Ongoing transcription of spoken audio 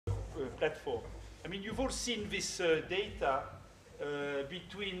platform. I mean, you've all seen this data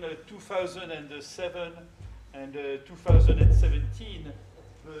between 2007 and 2017.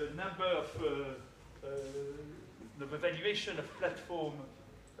 The number of the valuation of platform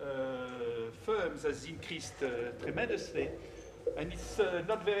firms has increased tremendously. And it's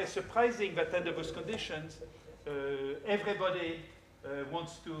not very surprising that under those conditions, everybody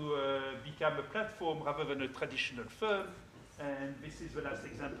wants to become a platform rather than a traditional firm. And this is the last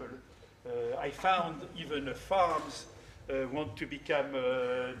example. I found even farms want to become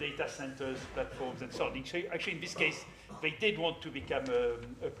data centers, platforms, and so on. Actually, in this case, they did want to become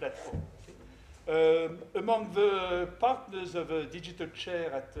a platform. Among the partners of a digital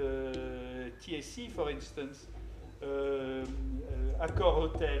chair at TSC, for instance, Accor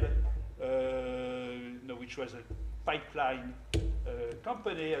Hotel, which was a pipeline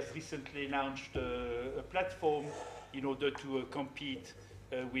company, has recently launched a platform in order to compete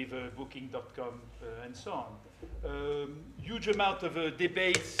with Booking.com and so on. Huge amount of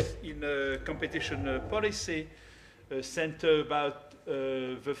debates in competition policy center about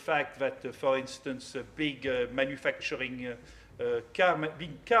the fact that, for instance, big manufacturing,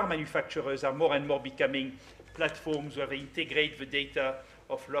 big car manufacturers are more and more becoming platforms where they integrate the data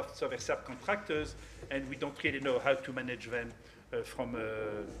of lots of their subcontractors, and we don't really know how to manage them from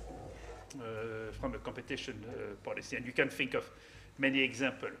a competition policy. And you can think of many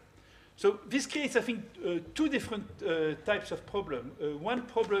examples. So this creates, I think, two different types of problem. One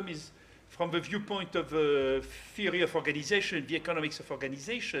problem is from the viewpoint of theory of organization, the economics of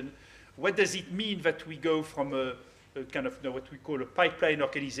organization. What does it mean that we go from a kind of what we call a pipeline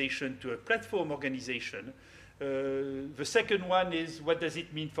organization to a platform organization? The second one is, what does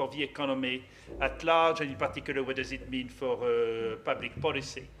it mean for the economy at large, and in particular, what does it mean for public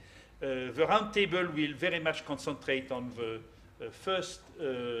policy? The roundtable will very much concentrate on the first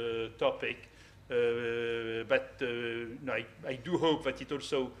topic, but no, I do hope that it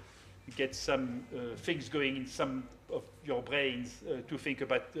also gets some things going in some of your brains to think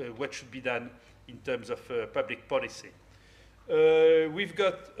about what should be done in terms of public policy. We've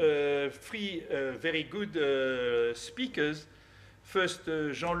got three very good speakers. First,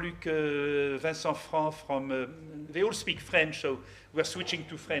 Jean-Luc, Vincent-Franc from, they all speak French, so we're switching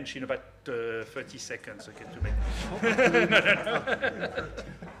to French in about 30 seconds, okay, to make.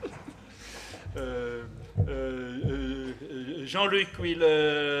 Jean-Luc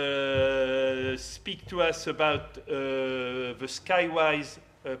will speak to us about the Skywise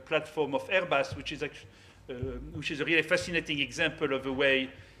platform of Airbus, which is actually which is a really fascinating example of a way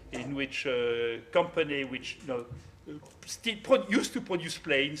in which a company which still used to produce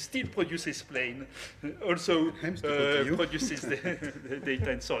planes, still produces planes, also produces the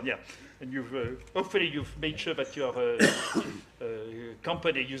data and so on. Yeah, and you've hopefully you've made sure that your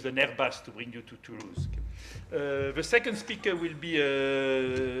company used an Airbus to bring you to Toulouse. The second speaker will be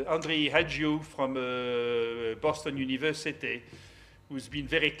Andrei Hagiu from Boston University, who's been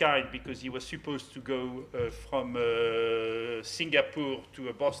very kind because he was supposed to go from Singapore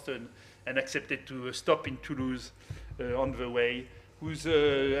to Boston and accepted to stop in Toulouse on the way. Who's,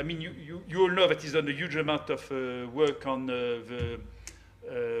 I mean, you all know that he's done a huge amount of work on the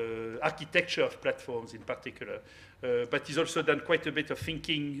architecture of platforms in particular, but he's also done quite a bit of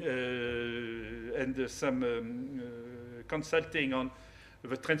thinking and some consulting on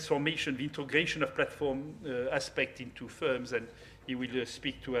the transformation, the integration of platform aspect into firms, and he will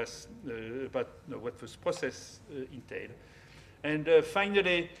speak to us about what this process entailed. And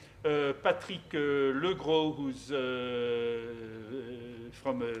finally, Patrick Legros, who's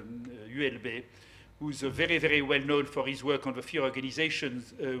from ULB, who's very, very well known for his work on the fear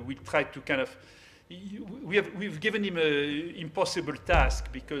organizations. We tried to kind of, we've given him an impossible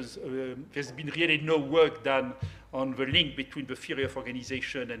task because there's been really no work done on the link between the theory of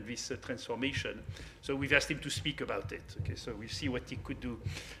organization and this transformation. So we've asked him to speak about it. Okay, so we'll see what he could do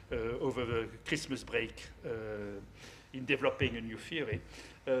over the Christmas break in developing a new theory.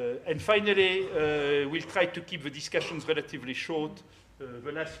 And finally, we'll try to keep the discussions relatively short.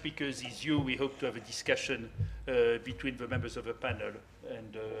 The last speakers is you. We hope to have a discussion between the members of the panel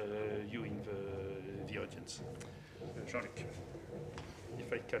and you in the audience. Jean-Luc,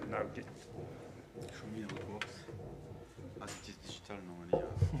 if I can now get... Show me how it works. Ah, c'est digital normally.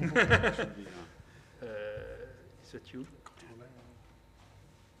 Is that you?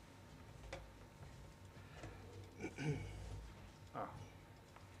 Ah.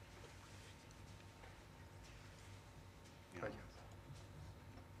 Yeah.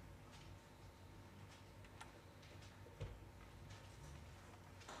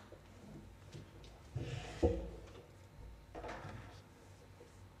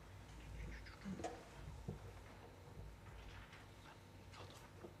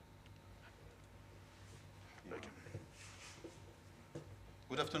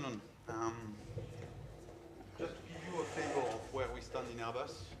 Good afternoon. Just to give you a flavor of where we stand in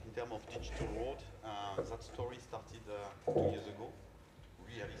Airbus in terms of digital world, that story started 2 years ago,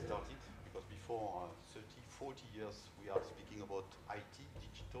 really started, because before 30, 40 years we are speaking about IT,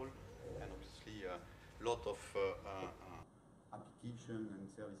 digital, and obviously a lot of applications and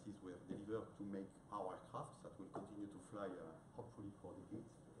services were delivered to make our aircraft that will continue to fly hopefully for decades.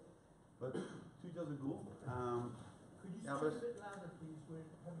 But 2 years ago, could you Airbus, speak a bit louder, please? We're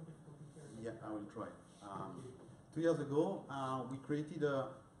having difficulty hearing. Yeah, I will try. 2 years ago, we created a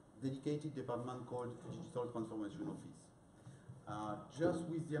dedicated department called Digital Transformation Office, just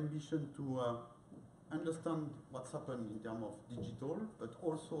with the ambition to understand what's happened in terms of digital, but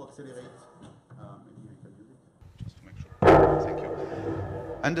also accelerate. Maybe I can use it just to make sure. Thank you.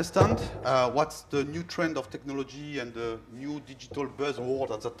 Understand what's the new trend of technology and the new digital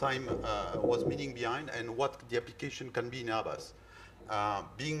buzzword at that time was meaning behind, and what the application can be in Airbus.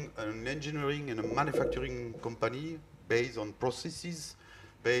 Being an engineering and a manufacturing company based on processes,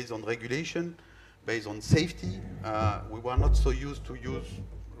 based on regulation, based on safety, we were not so used to use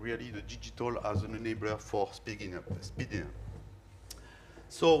really the digital as an enabler for speeding up.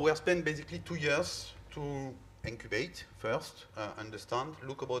 So we have spent basically 2 years to incubate first, understand,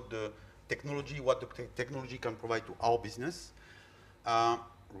 look about the technology, what the technology can provide to our business,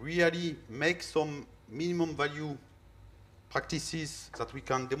 really make some minimum value practices that we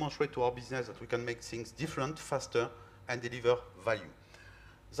can demonstrate to our business, that we can make things different, faster, and deliver value.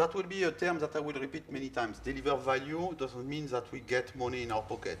 That will be a term that I will repeat many times. Deliver value doesn't mean that we get money in our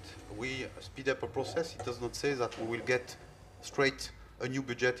pocket. We speed up a process. It does not say that we will get straight a new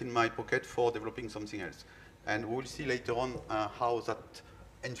budget in my pocket for developing something else. And we will see later on how that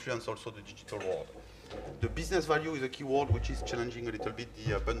influences also the digital world. The business value is a key word which is challenging a little bit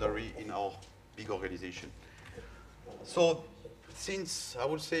the boundary in our big organization. So since, I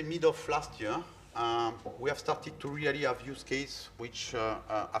would say, mid of last year, we have started to really have use case which,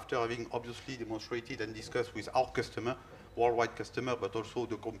 after having obviously demonstrated and discussed with our customer, worldwide customer, but also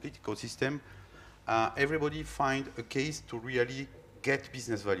the complete ecosystem, everybody find a case to really get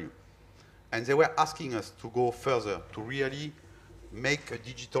business value. And they were asking us to go further, to really make a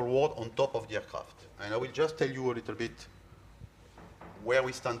digital world on top of the aircraft. And I will just tell you a little bit where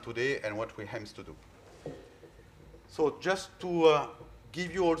we stand today and what we aim to do. So just to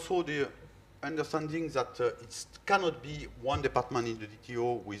give you also the understanding that it cannot be one department in the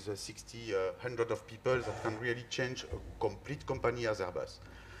DTO with 60, 100 of people that can really change a complete company as Airbus.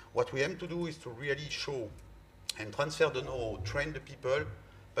 What we aim to do is to really show and transfer the know-how, train the people,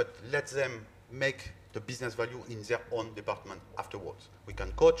 but let them make the business value in their own department afterwards. We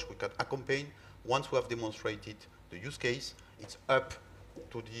can coach, we can accompany. Once we have demonstrated the use case, it's up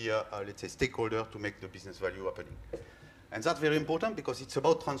to the, let's say, stakeholder to make the business value happening. And that's very important because it's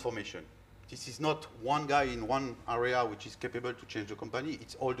about transformation. This is not one guy in one area which is capable to change the company.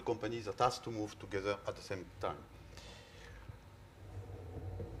 It's all the companies that has to move together at the same time.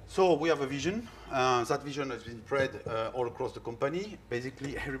 So we have a vision. That vision has been spread all across the company.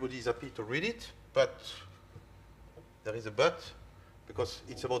 Basically, everybody is happy to read it, but there is a but, because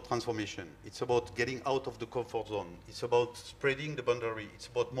it's about transformation. It's about getting out of the comfort zone. It's about spreading the boundary. It's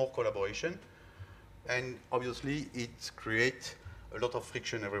about more collaboration. And obviously, it creates a lot of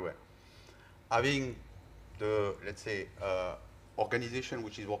friction everywhere. Having the, let's say, organization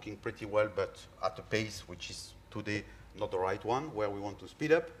which is working pretty well, but at a pace which is today not the right one, where we want to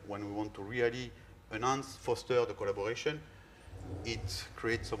speed up, when we want to really enhance, foster the collaboration, it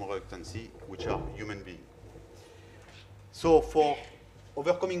creates some reluctancy, which are human beings. So for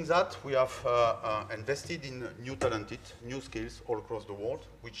overcoming that, we have invested in new talented, new skills all across the world,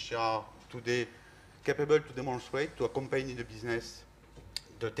 which are today capable to demonstrate, to accompany the business,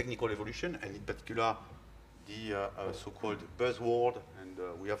 the technical evolution, and in particular, the so-called buzzword,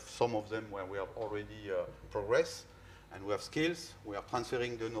 and we have some of them where we have already progressed, and we have skills, we are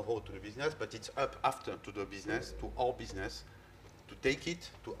transferring the know-how to the business, but it's up after to the business, to our business, to take it,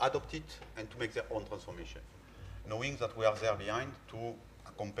 to adopt it, and to make their own transformation. Knowing that we are there behind to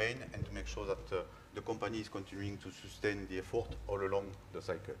accompany and to make sure that the company is continuing to sustain the effort all along the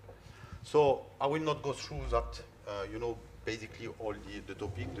cycle. So I will not go through that, you know, basically all the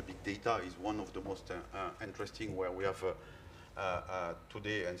topic. The big data is one of the most interesting where we have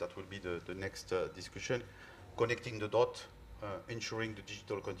today, and that will be the next discussion, connecting the dot, ensuring the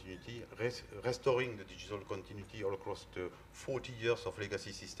digital continuity, restoring the digital continuity all across the 40 years of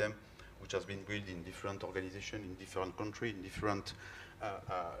legacy system, which has been built in different organizations, in different countries, in different,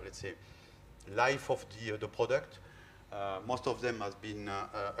 let's say, life of the product. Most of them have been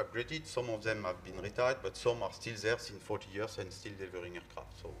upgraded, some of them have been retired, but some are still there since 40 years and still delivering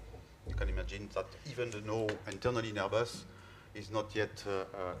aircraft. So you can imagine that even the know internally in Airbus is not yet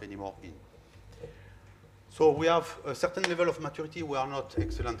anymore in. So we have a certain level of maturity. We are not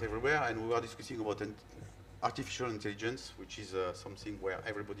excellent everywhere, and we are discussing about artificial intelligence, which is something where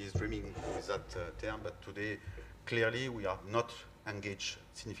everybody is dreaming with that term, but today, clearly, we are not engaged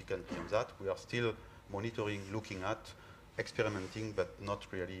significantly in that. We are still monitoring, looking at, experimenting, but not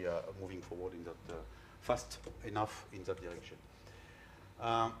really moving forward in that fast enough in that direction.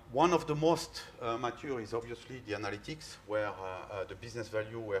 One of the most mature is obviously the analytics, where the business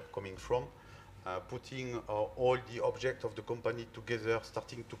value were coming from, putting all the objects of the company together,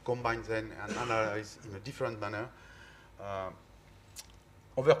 starting to combine them and analyze in a different manner,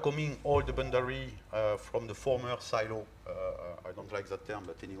 overcoming all the boundary from the former silo. I don't like that term,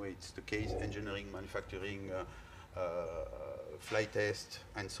 but anyway, it's the case, engineering, manufacturing, flight test,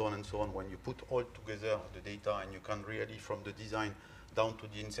 and so on and so on. When you put all together the data, and you can really, from the design down to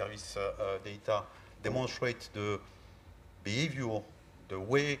the in-service data, demonstrate the behavior, the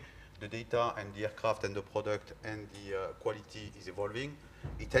way the data and the aircraft and the product and the quality is evolving,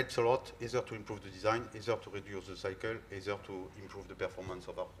 it helps a lot, either to improve the design, either to reduce the cycle, either to improve the performance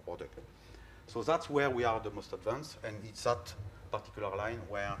of our product. So that's where we are the most advanced, and it's that particular line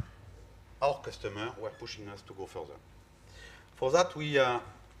where our customers were pushing us to go further. For that, we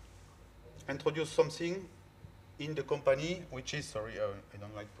introduced something in the company, which is, sorry, I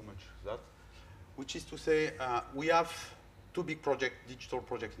don't like too much that, which is to say we have two big projects, digital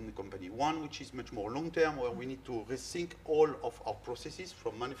projects in the company. One which is much more long-term, where we need to rethink all of our processes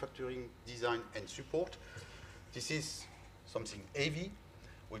from manufacturing, design, and support. This is something heavy,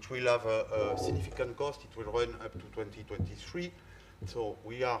 which will have a significant cost. It will run up to 2023. So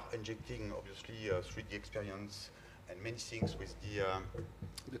we are injecting, obviously, 3D experience and many things with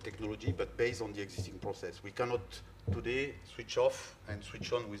the technology, but based on the existing process. We cannot today switch off and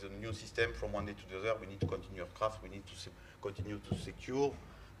switch on with a new system from one day to the other. We need to continue aircraft. We need to continue to secure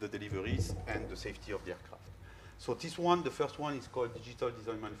the deliveries and the safety of the aircraft. So this one, the first one, is called Digital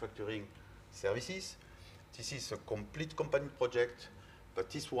Design Manufacturing Services. This is a complete company project, but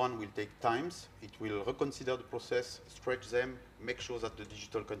this one will take times. It will reconsider the process, stretch them, make sure that the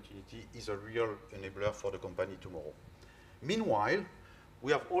digital continuity is a real enabler for the company tomorrow. Meanwhile,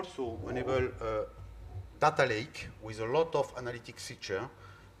 we have also enabled a data lake with a lot of analytics feature,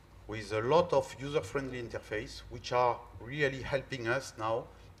 with a lot of user-friendly interface, which are really helping us now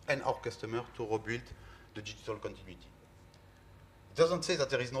and our customer to rebuild the digital continuity. It doesn't say that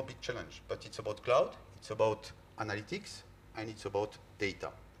there is no big challenge, but it's about cloud, it's about analytics, and it's about data.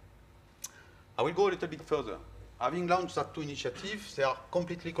 I will go a little bit further. Having launched that two initiatives, they are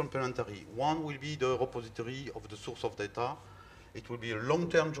completely complementary. One will be the repository of the source of data. It will be a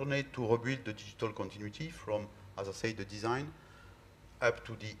long-term journey to rebuild the digital continuity from, as I say, the design, up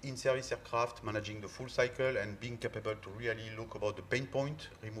to the in-service aircraft, managing the full cycle and being capable to really look about the pain point,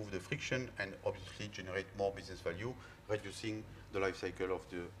 remove the friction, and obviously generate more business value, reducing the life cycle of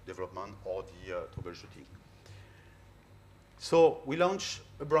the development or the troubleshooting. So we launched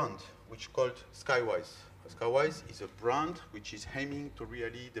a brand which is called Skywise. Skywise is a brand which is aiming to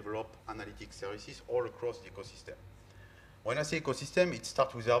really develop analytics services all across the ecosystem. When I say ecosystem, it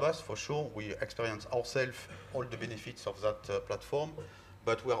starts with Airbus, for sure. We experience ourselves all the benefits of that platform,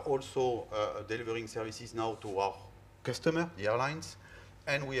 but we are also delivering services now to our customer, the airlines,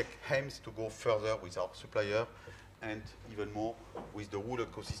 and we aim to go further with our supplier and even more with the whole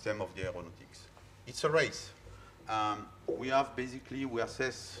ecosystem of the aeronautics. It's a race. We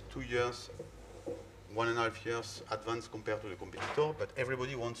assess 2 years, 1.5 years advanced compared to the competitor, but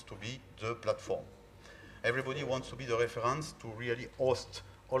everybody wants to be the platform. Everybody wants to be the reference to really host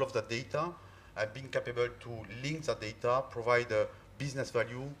all of that data and being capable to link that data, provide a business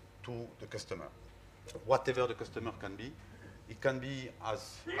value to the customer. Whatever the customer can be. It can be,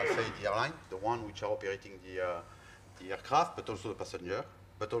 as I say, the airline, the one which are operating the aircraft, but also the passenger,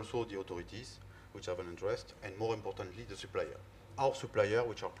 but also the authorities, which have an interest, and more importantly, the supplier. Our supplier,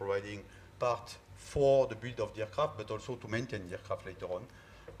 which are providing part for the build of the aircraft, but also to maintain the aircraft later on,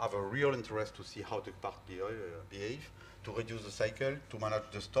 have a real interest to see how the part behave, to reduce the cycle, to manage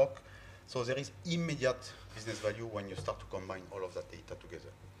the stock. So there is immediate business value when you start to combine all of that data together.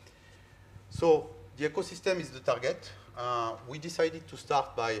 So the ecosystem is the target. We decided to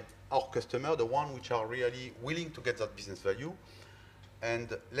start by our customer, the one which are really willing to get that business value. And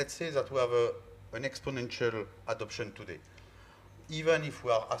let's say that we have an exponential adoption today. even if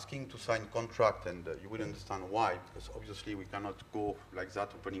we are asking to sign contract, and you will understand why, because obviously we cannot go like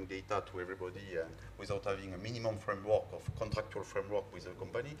that, opening data to everybody without having a minimum framework of contractual framework with the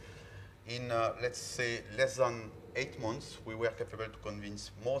company. In, let's say, less than 8 months, we were capable to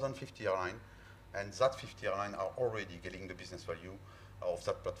convince more than 50 airlines, and that 50 airlines are already getting the business value of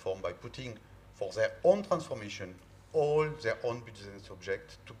that platform by putting, for their own transformation, all their own business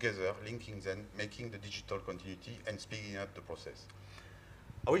objects together, linking them, making the digital continuity, and speeding up the process.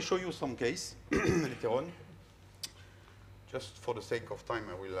 I will show you some case later on. Just for the sake of time,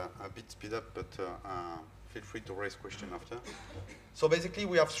 I will a bit speed up, but feel free to raise questions after. So basically,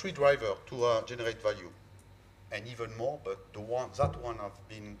 we have 3 drivers to generate value, and even more, but that one have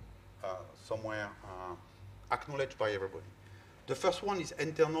been somewhere acknowledged by everybody. The first one is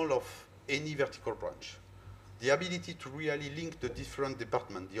internal of any vertical branch. The ability to really link the different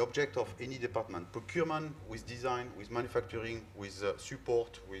departments, the object of any department, procurement with design, with manufacturing, with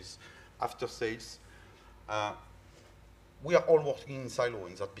support, with after sales. We are all working in silo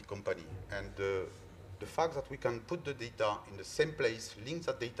in that big company. And the fact that we can put the data in the same place, link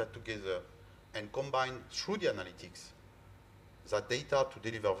that data together, and combine through the analytics that data to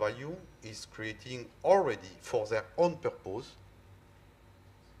deliver value is creating already for their own purpose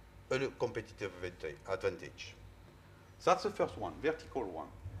a competitive advantage. That's the first one, vertical one,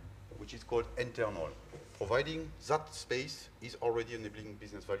 which is called internal. Providing that space is already enabling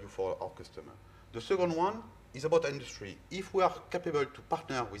business value for our customer. The second one is about industry. If we are capable to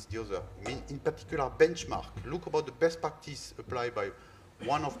partner with the other, in particular benchmark, look about the best practice applied by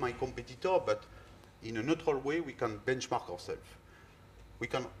one of my competitors, but in a neutral way, we can benchmark ourselves. We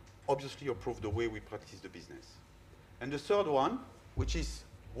can obviously improve the way we practice the business. And the third one, which is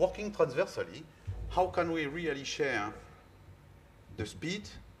working transversally, how can we really share the speed,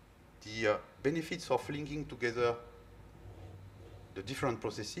 the benefits of linking together the different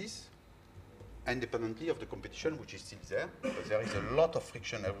processes, independently of the competition, which is still there, because there is a lot of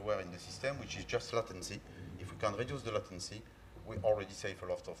friction everywhere in the system, which is just latency. If we can reduce the latency, we already save a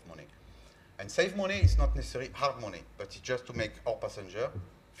lot of money. And save money is not necessarily hard money, but it's just to make our passenger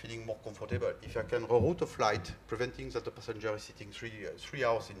feeling more comfortable. If I can reroute a flight, preventing that the passenger is sitting three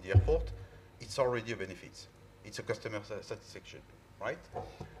hours in the airport, it's already a benefit. It's a customer satisfaction, right?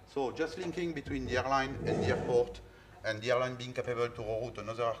 So just linking between the airline and the airport, and the airline being capable to reroute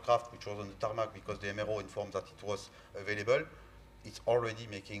another aircraft which was on the tarmac because the MRO informed that it was available, it's already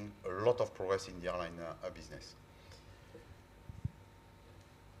making a lot of progress in the airline business.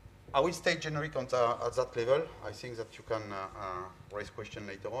 I will stay generic at that level. I think that you can raise questions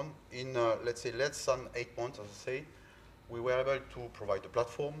later on. In, let's say, less than 8 months, as I say, we were able to provide a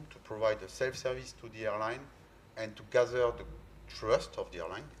platform, to provide a self-service to the airline, and to gather the trust of the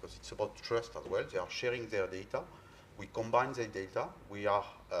airline, because it's about trust as well. They are sharing their data. We combine their data. We are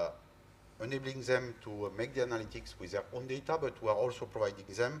enabling them to make the analytics with their own data, but we are also providing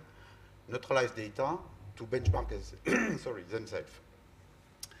them neutralized data to benchmark themselves,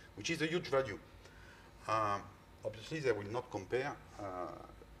 which is a huge value. Obviously, they will not compare.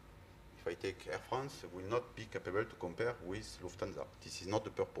 If I take Air France, they will not be capable to compare with Lufthansa. This is not the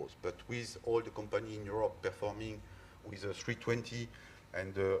purpose. But with all the companies in Europe performing with a 320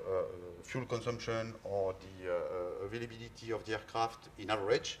 and the fuel consumption or the availability of the aircraft in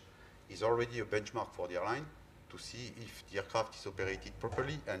average is already a benchmark for the airline to see if the aircraft is operated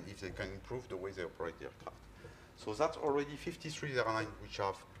properly and if they can improve the way they operate the aircraft. So that's already 53 airlines which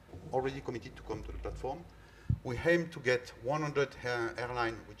have already committed to come to the platform. We aim to get 100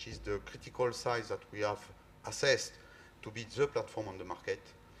 airlines, which is the critical size that we have assessed to be the platform on the market.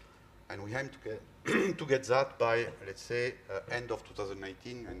 And we aim to get, to get that by, let's say, end of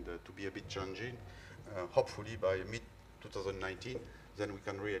 2019, and to be a bit challenging, hopefully by mid-2019, then we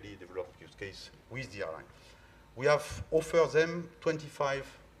can really develop use case with the airline. We have offered them 25,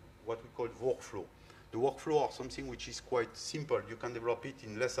 what we call workflow. The workflow are something which is quite simple. You can develop it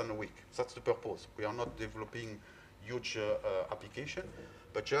in less than a week. That's the purpose. We are not developing huge application,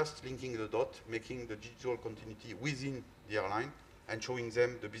 but just linking the dot, making the digital continuity within the airline, and showing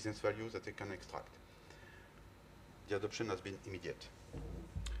them the business value that they can extract. The adoption has been immediate.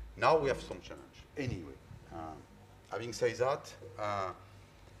 Now we have some challenge. Anyway, having said that,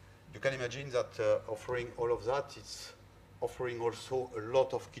 you can imagine that offering all of that, it's offering also a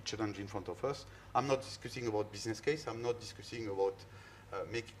lot of key challenge in front of us. I'm not discussing about business case. I'm not discussing about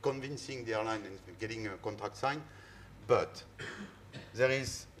convincing the airline and getting a contract signed. But there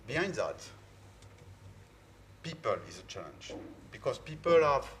is, behind that, people is a challenge. Because people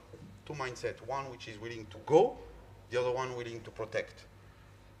have two mindsets. One which is willing to go, the other one willing to protect,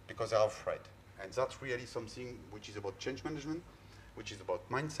 because they are afraid. And that's really something which is about change management. which is about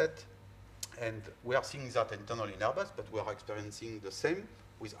mindset. And we are seeing that internally in Airbus, but we are experiencing the same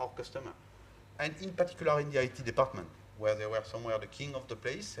with our customer. And in particular in the IT department, where they were somewhere the king of the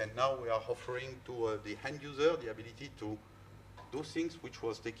place, and now we are offering to the end user the ability to do things which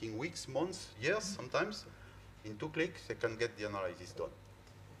was taking weeks, months, years sometimes. In 2 clicks, they can get the analysis done.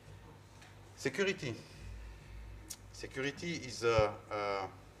 Security. Security is,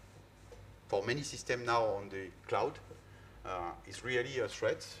 for many systems now on the cloud, is really a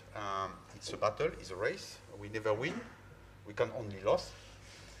threat. It's a battle, it's a race. We never win. We can only lose.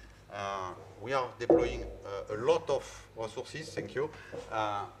 We are deploying a lot of resources, thank you,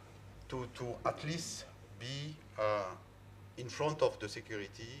 to at least be in front of the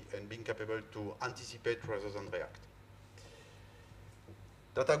security and being capable to anticipate rather than react.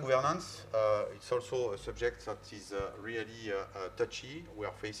 Data governance, it's also a subject that is really touchy. We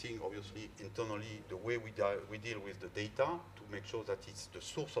are facing, obviously, internally the way we deal with the data to make sure that it's the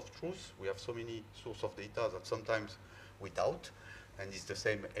source of truth. We have so many sources of data that sometimes we doubt, and it's the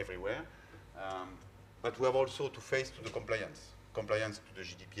same everywhere. But we have also to face to the compliance. Compliance to the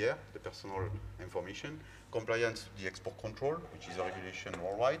GDPR, the personal information, compliance to the export control, which is a regulation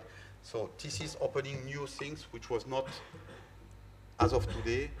worldwide. So this is opening new things which was not, as of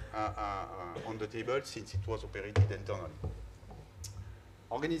today, on the table since it was operated internally.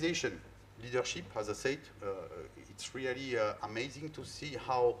 Organization, leadership, as I said, it's really amazing to see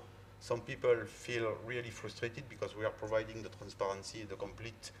how some people feel really frustrated because we are providing the transparency, the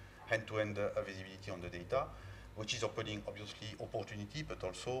complete end-to-end visibility on the data, which is opening, obviously, opportunity, but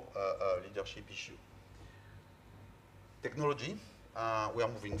also a leadership issue. Technology, we are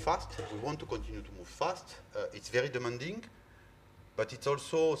moving fast. We want to continue to move fast. It's very demanding, but it's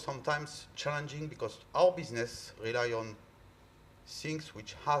also sometimes challenging because our business rely on things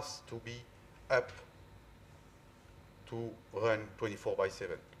which has to be up to run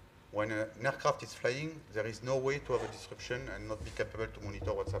 24/7. When an aircraft is flying, there is no way to have a disruption and not be capable to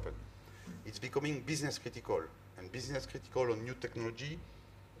monitor what's happened. It's becoming business critical, and business critical on new technology,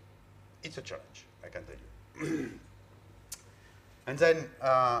 it's a challenge, I can tell you. And then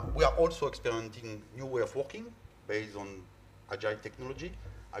we are also experimenting new way of working based on agile technology.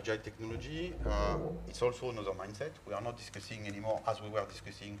 Agile technology, it's also another mindset. We are not discussing anymore, as we were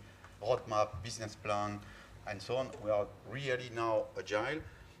discussing, roadmap, business plan, and so on. We are really now agile,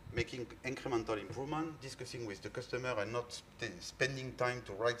 making incremental improvement, discussing with the customer and not spending time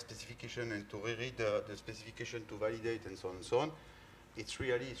to write specification and to reread the specification to validate and so on and so on. It's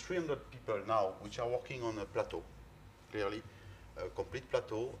really 300 people now which are working on a plateau, clearly, a complete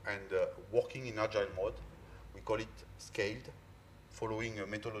plateau, and working in agile mode. We call it scaled, following a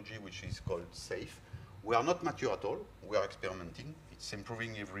methodology which is called SAFE. We are not mature at all. We are experimenting. It's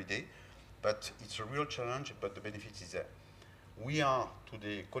improving every day, but it's a real challenge, but the benefit is there. We are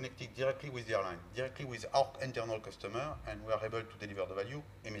today connected directly with the airline, directly with our internal customer, and we are able to deliver the value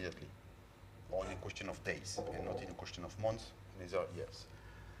immediately, or in a question of days, and not in a question of months, neither years.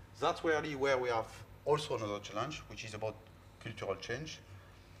 That's really where we have also another challenge, which is about cultural change.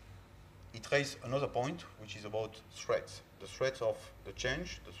 It raises another point, which is about threats. The threats of the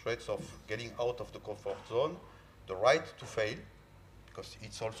change, the threats of getting out of the comfort zone, the right to fail, because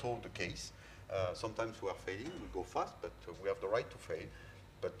it's also the case. Sometimes we are failing, we go fast, but we have the right to fail.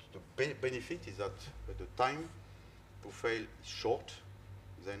 But the benefit is that the time to fail is short,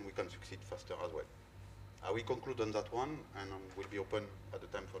 then we can succeed faster as well. I will conclude on that one, and we'll be open at the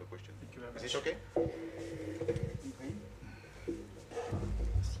time for the question. Thank you very much. Is it okay?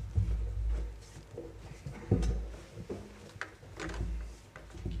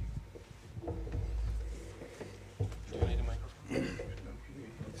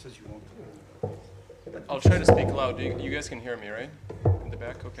 I'll try to speak loud. You guys can hear me, right? In the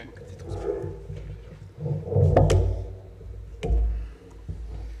back? Okay.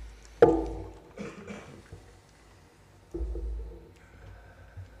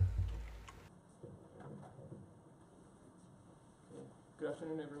 Good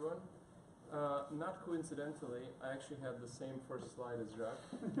afternoon, everyone. Not coincidentally, I actually had the same first slide as Jacques.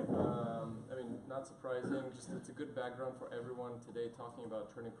 I mean, not surprising, just it's a good background for everyone today talking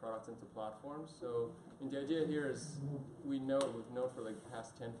about turning products into platforms. So the idea here is we've known for like the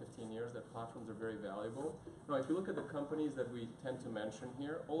past 10, 15 years that platforms are very valuable. Now, if you look at the companies that we tend to mention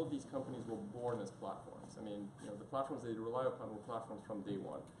here, all of these companies were born as platforms. I mean, the platforms they rely upon were platforms from day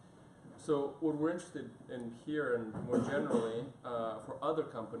one. So what we're interested in here and more generally for other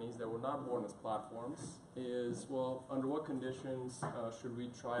companies that were not born as platforms is, well, under what conditions should we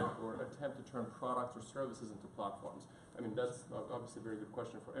try or attempt to turn products or services into platforms? I mean, that's obviously a very good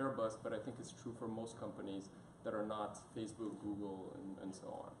question for Airbus, but I think it's true for most companies that are not Facebook, Google, and so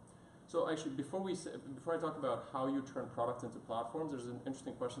on. So actually, before I talk about how you turn products into platforms, there's an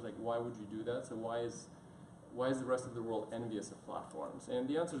interesting question like, why would you do that? So why is the rest of the world envious of platforms? And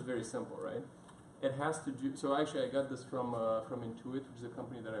the answer is very simple, right? It has to do, so actually I got this from Intuit, which is a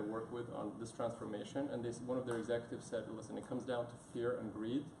company that I work with on this transformation, and one of their executives said, listen, it comes down to fear and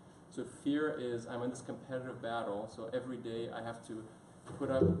greed. So fear is, I'm in this competitive battle, so every day I have to put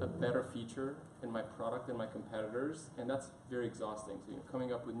up a better feature in my product than my competitors, and that's very exhausting. So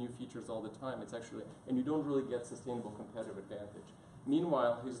coming up with new features all the time, it's actually, and you don't really get sustainable competitive advantage.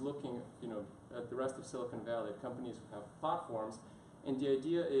 Meanwhile, he's looking, at the rest of Silicon Valley, at companies who have platforms, and the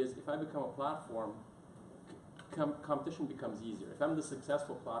idea is, if I become a platform, competition becomes easier. If I'm the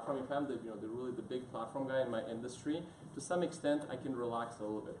successful platform, if I'm the really the big platform guy in my industry, to some extent I can relax a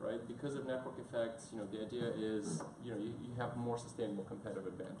little bit, right? Because of network effects, the idea is, you have more sustainable competitive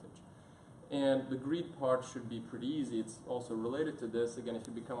advantage. And the greed part should be pretty easy. It's also related to this. Again, if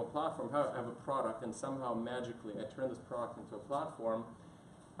you become a platform, I have a product, and somehow magically I turn this product into a platform,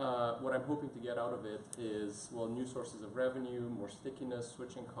 what I'm hoping to get out of it is, well, new sources of revenue, more stickiness,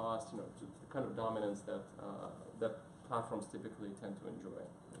 switching costs, the kind of dominance that platforms typically tend to enjoy.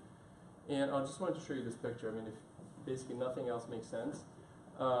 And I just wanted to show you this picture. I mean, if basically nothing else makes sense,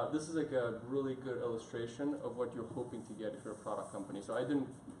 this is like a really good illustration of what you're hoping to get if you're a product company. So I didn't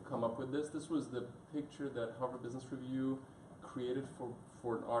come up with this. This was the picture that Harvard Business Review created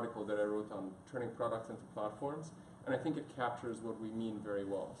for an article that I wrote on turning products into platforms. And I think it captures what we mean very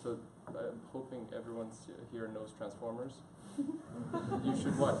well. So I'm hoping everyone here knows Transformers. You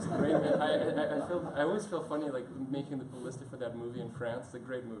should watch. It's great. I always feel funny like making the publicity for that movie in France. It's a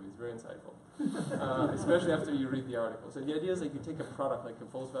great movie. It's very insightful, especially after you read the article. So the idea is like you take a product like a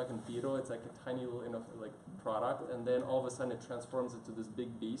Volkswagen Beetle. It's like a tiny little product, and then all of a sudden it transforms into this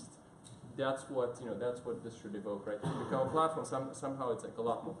big beast. That's what this should evoke, right? If you become a platform, somehow it's like a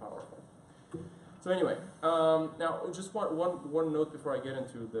lot more powerful. So anyway, now just one note before I get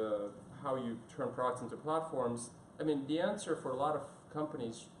into how you turn products into platforms. I mean, the answer for a lot of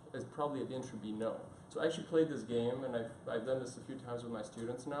companies is probably at the end should be no. So I actually played this game, and I've done this a few times with my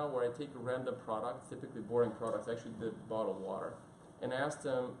students now, where I take a random product, typically boring products, actually did bottled water, and I asked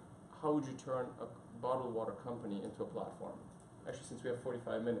them, how would you turn a bottled water company into a platform? Actually, since we have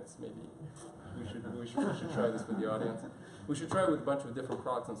 45 minutes, maybe we should try this with the audience. We should try it with a bunch of different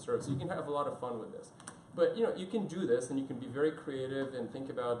products and services. You can have a lot of fun with this. But you can do this, and you can be very creative and think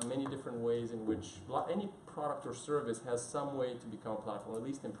about many different ways in which any product or service has some way to become a platform, at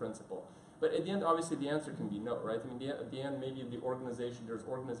least in principle. But at the end, obviously, the answer can be no, right? I mean, at the end, maybe there's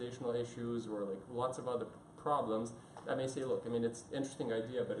organizational issues or like lots of other problems that may say, look, I mean, it's an interesting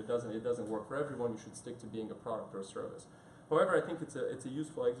idea, but it doesn't work for everyone. You should stick to being a product or a service. However, I think it's a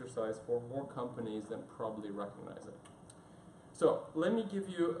useful exercise for more companies than probably recognize it. So let me give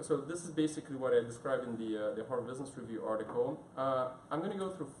you, so this is basically what I described in the Harvard Business Review article. I'm going to go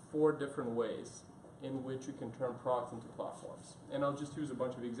through 4 different ways in which you can turn products into platforms. And I'll just use a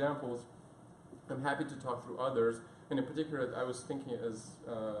bunch of examples. I'm happy to talk through others. And in particular, I was thinking as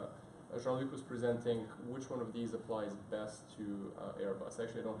Jean-Luc was presenting, which one of these applies best to Airbus.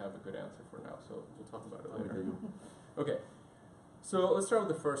 Actually, I don't have a good answer for now, so we'll talk about it later. Okay. So let's start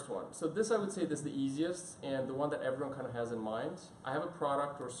with the first one. So this, I would say, this is the easiest and the one that everyone kind of has in mind. I have a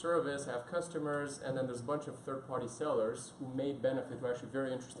product or service, I have customers, and then there's a bunch of third-party sellers who may benefit, who are actually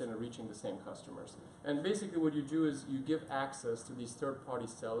very interested in reaching the same customers. And basically what you do is you give access to these third-party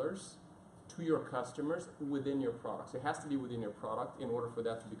sellers to your customers within your product. So it has to be within your product in order for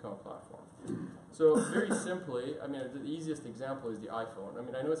that to become a platform. So very simply, I mean, the easiest example is the iPhone. I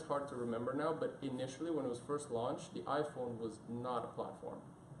mean, I know it's hard to remember now, but initially when it was first launched, the iPhone was not a platform.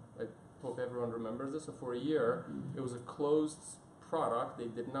 I hope everyone remembers this. So for a year, it was a closed product. They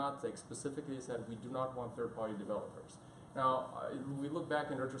did not, specifically said, we do not want third-party developers. Now, we look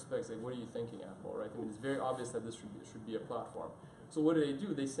back in retrospect, say, what are you thinking, Apple, right? I mean, it's very obvious that this should be a platform. So what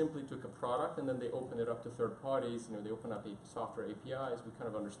do? They simply took a product and then they opened it up to third parties. They open up software APIs. We kind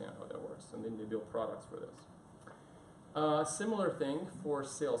of understand how that works, and then they build products for this. Similar thing for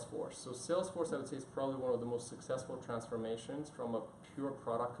Salesforce. So Salesforce, I would say, is probably one of the most successful transformations from a pure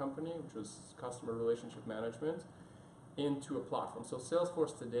product company, which was customer relationship management, into a platform. So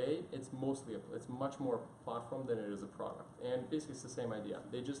Salesforce today, it's much more a platform than it is a product. And basically it's the same idea.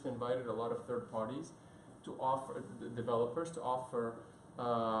 They just invited a lot of third parties to offer, developers to offer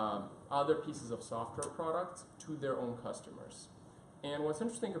other pieces of software products to their own customers. And what's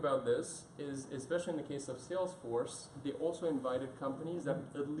interesting about this is, especially in the case of Salesforce, they also invited companies that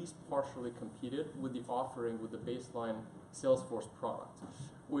at least partially competed with the offering with the baseline Salesforce product,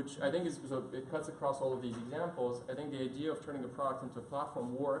 which I think is, so it cuts across all of these examples. I think the idea of turning the product into a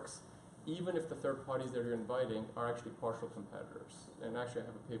platform works even if the third parties that you're inviting are actually partial competitors. And actually I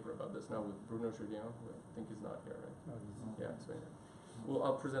have a paper about this now with Bruno Julien, who I think he's not here, right? No, he's not. Yeah, so well,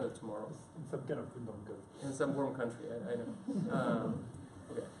 I'll present it tomorrow. In some kind of kingdom good. In some warm country, I know.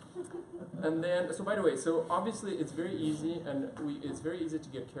 Okay. And then, so by the way, so obviously it's very easy, and it's very easy to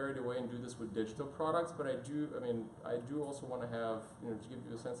get carried away and do this with digital products. But I do also want to have, to give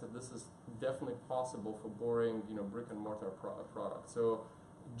you a sense that this is definitely possible for boring, brick and mortar products. So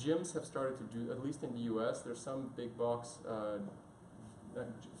gyms have started to do, at least in the U.S., there's some big box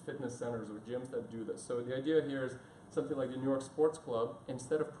fitness centers or gyms that do this. So the idea here is something like the New York Sports Club,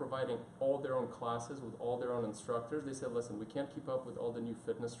 instead of providing all their own classes with all their own instructors, they said, listen, we can't keep up with all the new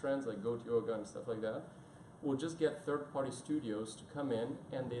fitness trends like goat yoga and stuff like that. We'll just get third-party studios to come in,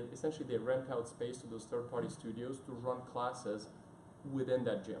 and they rent out space to those third-party studios to run classes within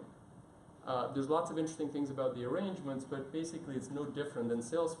that gym. There's lots of interesting things about the arrangements, but basically it's no different than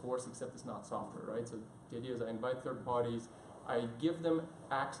Salesforce, except it's not software, right? So the idea is I invite third parties, I give them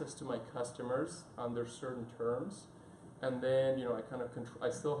access to my customers under certain terms, and then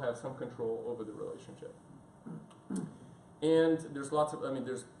I still have some control over the relationship. And there's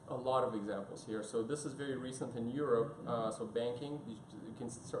there's a lot of examples here. So this is very recent in Europe. So banking, you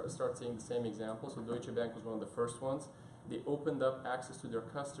can start seeing the same example. So Deutsche Bank was one of the first ones. They opened up access to their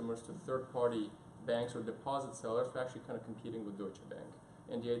customers to third-party banks or deposit sellers for actually kind of competing with Deutsche Bank.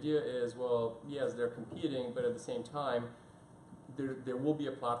 And the idea is, well, yes, they're competing, but at the same time, there will be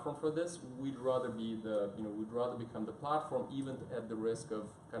a platform for this. We'd rather become the platform, even at the risk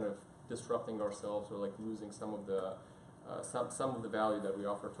of kind of disrupting ourselves or like losing some of the value that we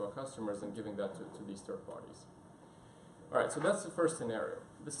offer to our customers and giving that to these third parties. All right, so that's the first scenario.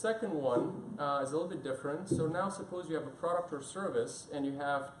 The second one is a little bit different. So now suppose you have a product or service and you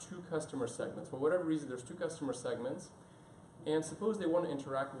have two customer segments. For whatever reason, there's two customer segments, and suppose they want to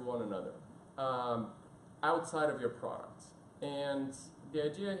interact with one another outside of your product. And the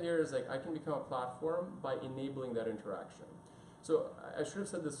idea here is like I can become a platform by enabling that interaction. So I should have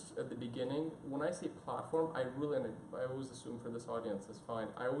said this at the beginning. When I say platform, I always assume for this audience is fine.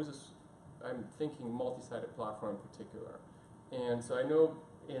 I'm thinking multi-sided platform in particular. And so I know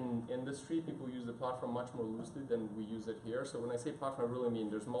in industry people use the platform much more loosely than we use it here. So when I say platform, I really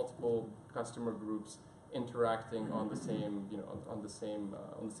mean there's multiple customer groups interacting on the same, on the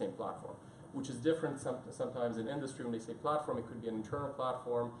same platform, which is different sometimes in industry. When they say platform, it could be an internal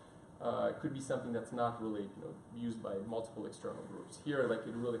platform. It could be something that's not really used by multiple external groups. Here, like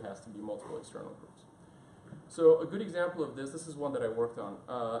it really has to be multiple external groups. So a good example of this is one that I worked on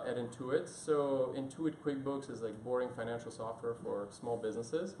at Intuit. So Intuit QuickBooks is like boring financial software for small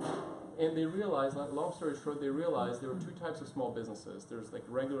businesses. And they realized, long story short, there were two types of small businesses. There's like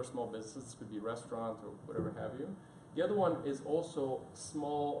regular small businesses, this could be restaurant or whatever have you. The other one is also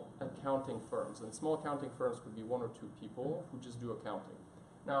small accounting firms. And small accounting firms could be one or two people who just do accounting.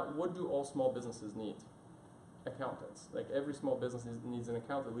 Now, what do all small businesses need? Accountants. Like every small business needs an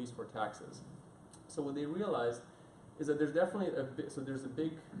accountant, at least for taxes. So what they realized is that there's definitely there's a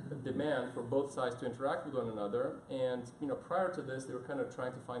big demand for both sides to interact with one another. And prior to this, they were kind of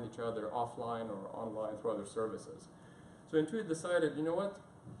trying to find each other offline or online through other services. So Intuit decided, you know what?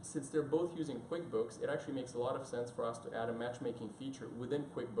 Since they're both using QuickBooks, it actually makes a lot of sense for us to add a matchmaking feature within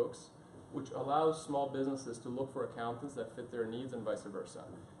QuickBooks, which allows small businesses to look for accountants that fit their needs and vice versa.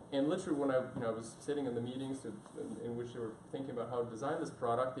 And literally when I was sitting in the meetings in which they were thinking about how to design this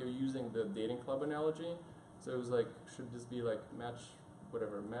product, they were using the dating club analogy. So it was like, should this be like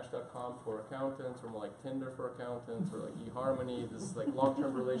Match.com for accountants, or more like Tinder for accountants, or like eHarmony, this like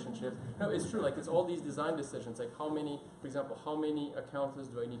long-term relationships. No, it's true, like it's all these design decisions, like how many accountants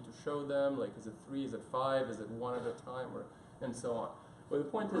do I need to show them? Like is it 3, is it 5, is it 1 at a time, and so on. But the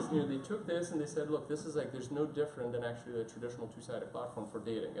point is, they took this and they said, look, this is like, there's no different than actually a traditional two-sided platform for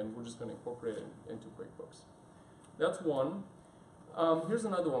dating, and we're just going to incorporate it into QuickBooks. That's one. Here's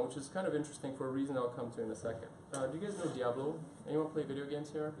another one, which is kind of interesting for a reason I'll come to in a second. Do you guys know Diablo? Anyone play video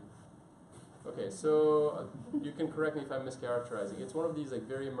games here? Okay, so you can correct me if I'm mischaracterizing. It's one of these like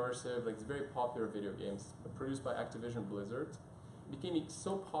very immersive, like very popular video games produced by Activision Blizzard. It became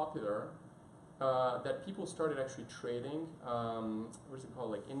so popular that people started actually trading, what's it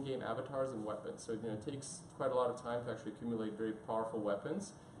called, like in-game avatars and weapons. So it takes quite a lot of time to actually accumulate very powerful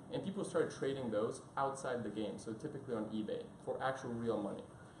weapons, and people started trading those outside the game, so typically on eBay, for actual real money.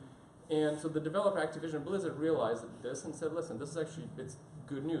 And so the developer Activision Blizzard realized this and said, listen, this is actually, it's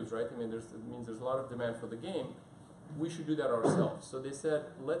good news, right? I mean, it means there's a lot of demand for the game. We should do that ourselves. So they said,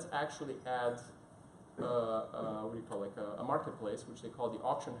 let's actually add what do you call it, like a marketplace, which they call the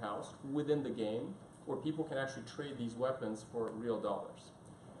auction house, within the game, where people can actually trade these weapons for real dollars.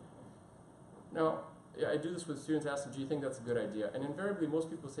 Now, yeah, I do this with students, ask them, do you think that's a good idea? And invariably, most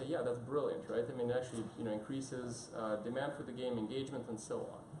people say, yeah, that's brilliant, right? I mean, it actually, increases demand for the game, engagement, and so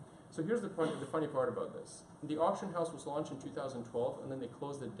on. So here's the funny part about this. The auction house was launched in 2012, and then they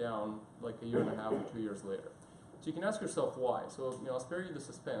closed it down like a year and a half or 2 years later. So you can ask yourself why. So I'll spare you the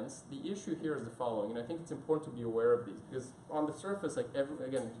suspense. The issue here is the following, and I think it's important to be aware of these, because on the surface, like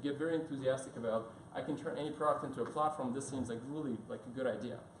again, to get very enthusiastic about, I can turn any product into a platform. This seems like really like a good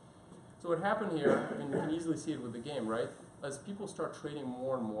idea. So what happened here, and you can easily see it with the game, right? As people start trading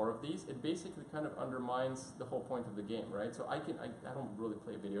more and more of these, it basically kind of undermines the whole point of the game, right? So I don't really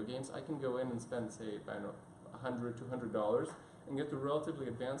play video games. I can go in and spend, say, I don't know, $100, $200, and get to relatively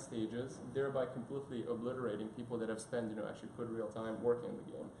advanced stages, thereby completely obliterating people that have spent, actually put real time working in the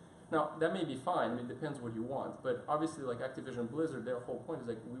game. Now, that may be fine. I mean, it depends what you want. But obviously, like Activision Blizzard, their whole point is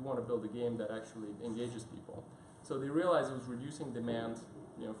like, we want to build a game that actually engages people. So they realized it was reducing demand,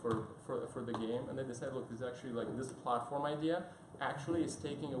 for the game, and then they said, look, this actually, like, this platform idea actually is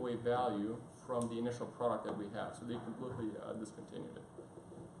taking away value from the initial product that we have. So they completely discontinued it.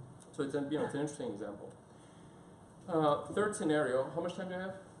 So it's an interesting example. Third scenario, how much time do you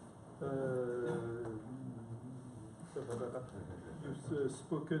have? You've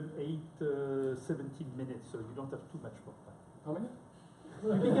spoken 17 minutes, so you don't have too much more time. How many?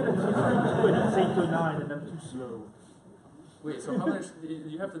 You begin at when it's 8 or 9 and I'm too slow. Wait, so how much,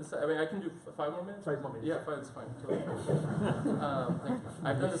 you have to decide, I mean, I can do 5 more minutes? 5 more minutes. Yeah, 5 is fine. Totally fine. Thank you.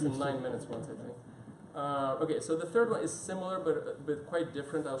 I've done this in 9 minutes once, I think. Okay, so the third one is similar, but quite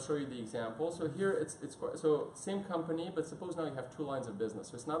different. I'll show you the example. So here, it's same company, but suppose now you have 2 lines of business.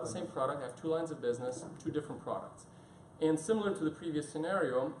 So it's not the same product. I have 2 lines of business, 2 different products. And similar to the previous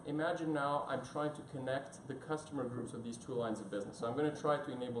scenario, imagine now I'm trying to connect the customer groups of these 2 lines of business. So I'm going to try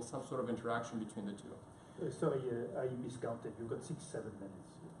to enable some sort of interaction between the 2. Sorry, I miscounted. You've got 6, 7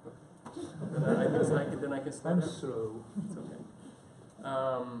 minutes. Okay. Then I can start. I'm slow. It's okay.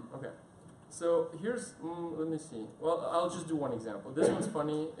 Okay. So here's, let me see. Well, I'll just do one example. This one's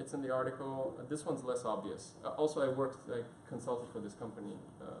funny. It's in the article. This one's less obvious. Also, I consulted for this company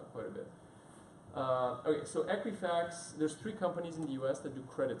quite a bit. Okay, so Equifax, there's 3 companies in the US that do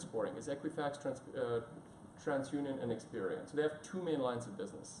credit scoring. It's Equifax, TransUnion, and Experian. So they have 2 main lines of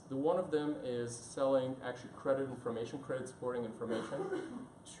business. The one of them is selling actually credit information, credit scoring information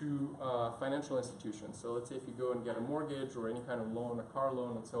to financial institutions. So let's say if you go and get a mortgage or any kind of loan, a car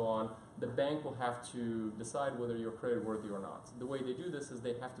loan and so on, the bank will have to decide whether you're creditworthy or not. The way they do this is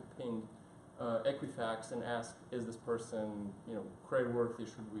they have to ping Equifax and ask, is this person creditworthy,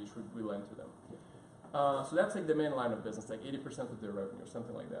 should we lend to them? So that's like the main line of business, like 80% of their revenue or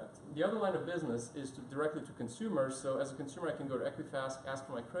something like that. The other line of business is directly to consumers. So as a consumer, I can go to Equifax, ask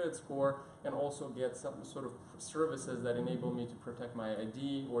for my credit score, and also get some sort of services that enable me to protect my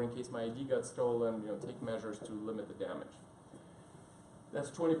ID, or in case my ID got stolen, take measures to limit the damage. That's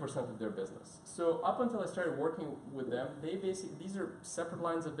 20% of their business. So up until I started working with them, these are separate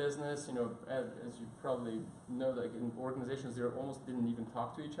lines of business. As you probably know, like in organizations, they almost didn't even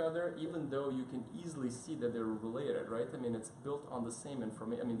talk to each other, even though you can easily see that they're related, right? I mean, it's built on the same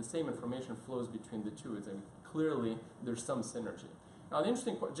information. I mean, the same information flows between the 2. Clearly, there's some synergy. Now, the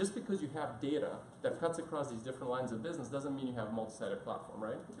interesting part, just because you have data that cuts across these different lines of business doesn't mean you have a multi-sided platform,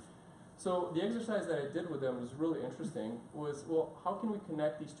 right? So the exercise that I did with them was really interesting, was, well, how can we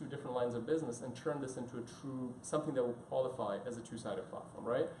connect these 2 different lines of business and turn this into something that will qualify as a 2-sided platform,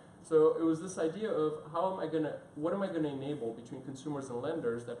 right? So it was this idea of what am I gonna enable between consumers and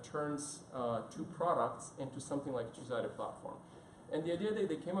lenders that turns 2 products into something like a 2-sided platform. And the idea that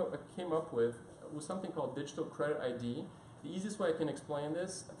they came up with was something called digital credit ID. The easiest way I can explain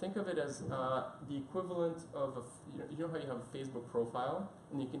this, think of it as the equivalent of you know how you have a Facebook profile,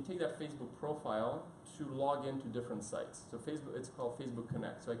 and you can take that Facebook profile to log into different sites. So it's called Facebook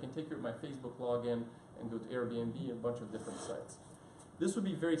Connect. So I can take my Facebook login and go to Airbnb, a bunch of different sites. This would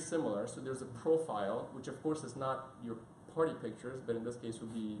be very similar. So there's a profile, which of course is not your party pictures, but in this case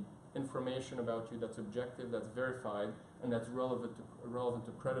would be information about you that's objective, that's verified, and that's relevant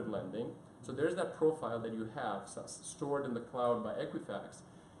to credit lending. So there's that profile that you have stored in the cloud by Equifax,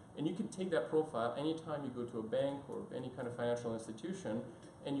 and you can take that profile anytime you go to a bank or any kind of financial institution,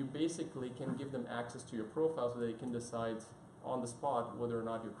 and you basically can give them access to your profile so they can decide on the spot whether or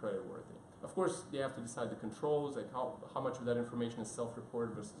not you're creditworthy. Of course, they have to decide the controls, like how much of that information is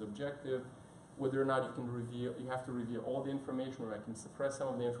self-reported versus objective, whether or not you can reveal, you have to reveal all the information, or I can suppress some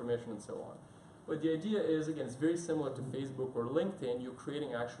of the information, and so on. But the idea is, again, it's very similar to Facebook or LinkedIn. You're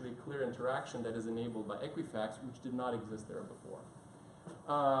creating actually clear interaction that is enabled by Equifax, which did not exist there before.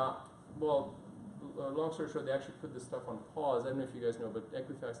 Long story short, they actually put this stuff on pause. I don't know if you guys know, but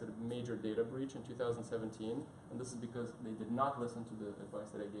Equifax had a major data breach in 2017, and this is because they did not listen to the advice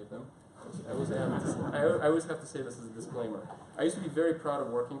that I gave them. I always have to say this as a disclaimer. I used to be very proud of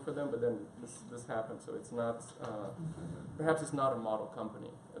working for them, but then this happened, so it's not, perhaps it's not a model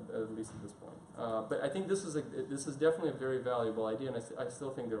company, at least at this point. But I think this is definitely a very valuable idea, and I still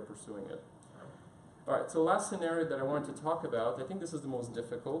think they're pursuing it. All right, so last scenario that I wanted to talk about, I think this is the most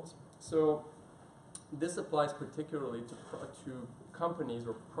difficult. So this applies particularly to companies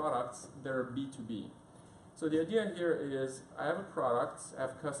or products that are B2B. So the idea here is I have a product, I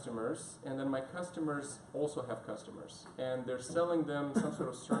have customers, and then my customers also have customers. And they're selling them some sort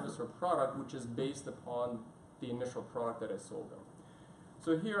of service or product which is based upon the initial product that I sold them.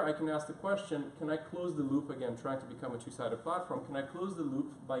 So here I can ask the question, can I close the loop again, trying to become a two-sided platform? Can I close the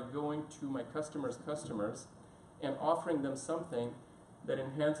loop by going to my customers' customers and offering them something that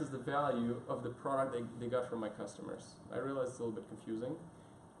enhances the value of the product they got from my customers? I realize it's a little bit confusing,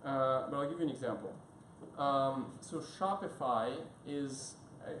 but I'll give you an example. So Shopify is,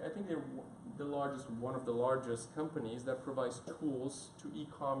 I think they're one of the largest companies that provides tools to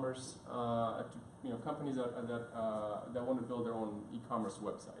e-commerce, to companies that want to build their own e-commerce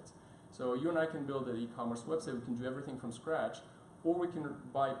websites. So you and I can build an e-commerce website. We can do everything from scratch, or we can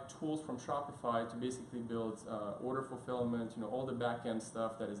buy tools from Shopify to basically build order fulfillment, all the back-end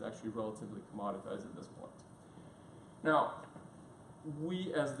stuff that is actually relatively commoditized at this point. Now,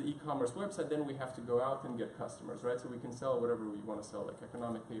 we as the e-commerce website, then we have to go out and get customers, right? So we can sell whatever we want to sell, like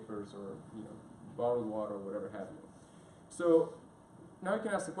economic papers or bottled water or whatever have you. So now you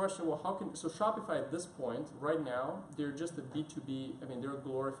can ask the question, well, so Shopify at this point, right now, they're just a B2B, they're a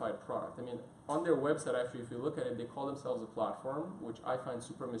glorified product. On their website, actually, if you look at it, they call themselves a platform, which I find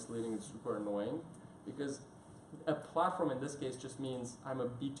super misleading and super annoying, because a platform in this case just means I'm a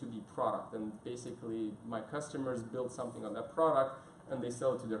B2B product, and basically my customers build something on that product and they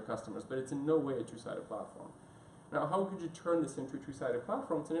sell it to their customers, but it's in no way a two-sided platform. Now, how could you turn this into a two-sided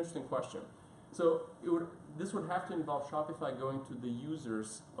platform? It's an interesting question. So this would have to involve Shopify going to the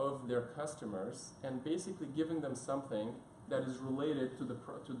users of their customers and basically giving them something that is related to the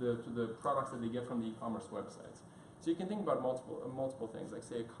products that they get from the e-commerce websites. So you can think about multiple things, like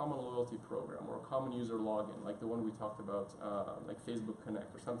say a common loyalty program or a common user login, like the one we talked about, like Facebook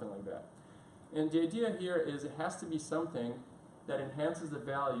Connect or something like that. And the idea here is it has to be something that enhances the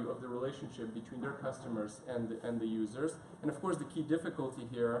value of the relationship between their customers and the users. And of course, the key difficulty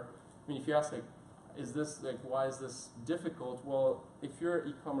here, if you ask, why is this difficult? Well, if you're an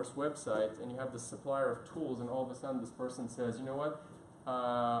e-commerce website and you have this supplier of tools, and all of a sudden this person says, you know what,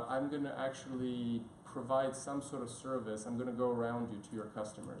 I'm going to actually provide some sort of service, I'm going to go around you to your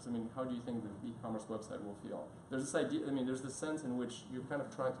customers. How do you think the e-commerce website will feel? There's this idea, there's this sense in which you're kind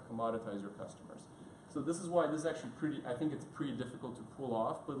of trying to commoditize your customers. So this is why this is actually I think it's pretty difficult to pull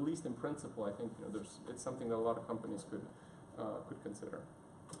off, but at least in principle, I think it's something that a lot of companies could consider.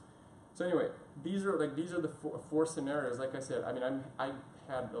 So anyway, these are the four scenarios. Like I said, I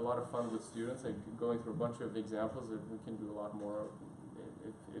had a lot of fun with students, going through a bunch of examples. We can do a lot more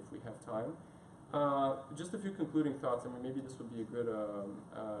if we have time. Just a few concluding thoughts. Maybe this would be a good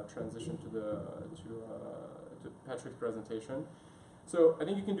transition to Patrick's presentation. So I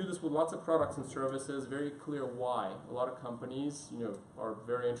think you can do this with lots of products and services. Very clear why. A lot of companies, are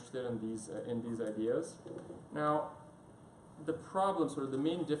very interested in these ideas. Now, the problem, the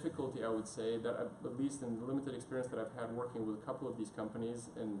main difficulty, I would say, that at least in the limited experience that I've had working with a couple of these companies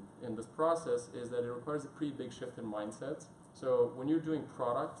in this process, is that it requires a pretty big shift in mindset. So when you're doing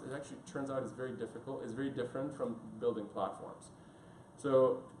product, it actually turns out it's very difficult. It's very different from building platforms.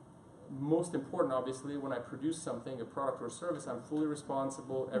 So most important, obviously, when I produce something, a product or a service, I'm fully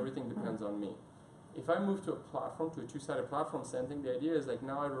responsible. Everything depends on me. If I move to a platform, to a two-sided platform setting, the idea is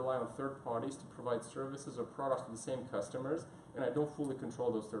now I rely on third parties to provide services or products to the same customers, and I don't fully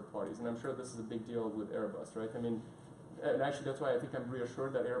control those third parties. And I'm sure this is a big deal with Airbus, right? And actually, that's why I think I'm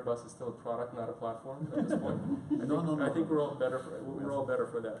reassured that Airbus is still a product, not a platform at this point. I think we're all better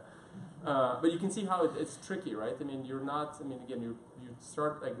for that. But you can see how it's tricky, right? You're not. Again, you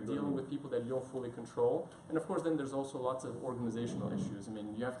start dealing with people that you don't fully control, and of course, then there's also lots of organizational issues.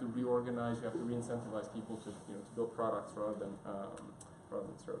 You have to reorganize, you have to re-incentivize people to build products rather than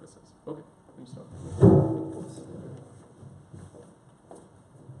services. Okay, let me start.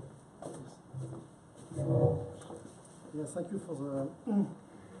 Yeah, thank you for the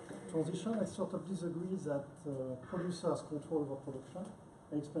transition. I sort of disagree that producers control over production.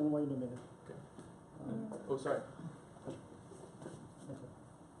 I'll explain why in a minute. Okay. Oh, sorry. Okay.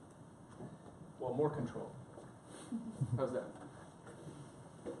 Well, more control. How's that?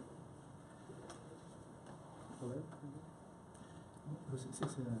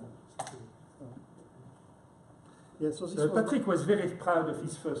 Yeah, so this Patrick was very proud of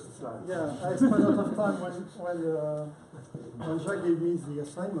his first slide. Yeah, I spent a lot of time when Jacques gave me the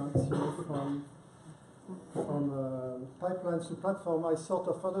assignment, you know, from pipelines to platform. I sort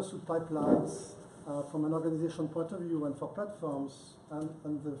of understood pipelines from an organization point of view, and for platforms,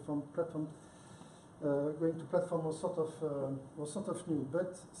 and from platform going to platform was sort of new.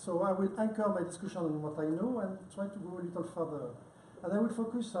 But so I will anchor my discussion on what I know and try to go a little further, and I will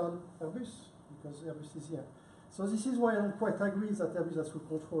focus on Airbus because Airbus is here. So this is why I don't quite agree that Airbus has full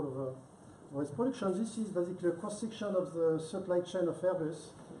control over its production. This is basically a cross-section of the supply chain of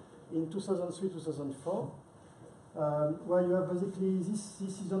Airbus in 2003-2004, where you have basically, this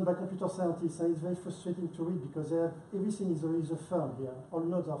is done by computer scientists, and it's very frustrating to read because everything is a firm here. All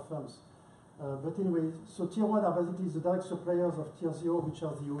nodes are firms. But anyway, so tier 1 are basically the direct suppliers of tier 0, which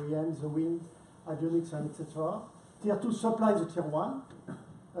are the OEMs, the Wing, avionics, and etc. Tier 2 supplies the tier 1.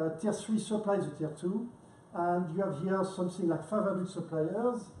 Tier 3 supplies the tier 2. And you have here something like 500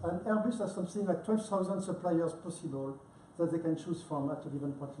 suppliers, and Airbus has something like 12,000 suppliers possible that they can choose from at a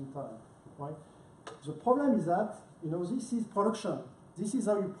given point in time, right? The problem is that, you know, this is production. This is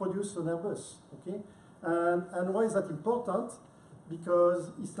how you produce an Airbus, okay? And why is that important?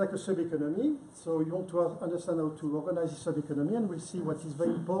 Because it's like a sub-economy, so you want to understand how to organize the sub-economy, and we'll see what is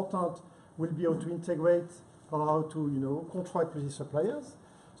very important will be how to integrate or how to, you know, contract with the suppliers.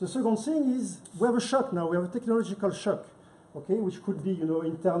 The second thing is we have a shock now. We have a technological shock, okay, which could be, you know,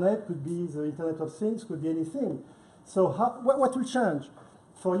 internet, could be the Internet of Things, could be anything. So what will change?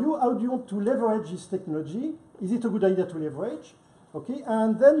 For you, how do you want to leverage this technology? Is it a good idea to leverage? Okay,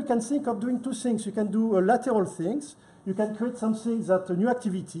 and then you can think of doing two things. You can do lateral things. You can create something that a new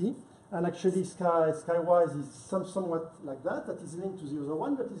activity, and actually Skywise is somewhat like that. That is linked to the other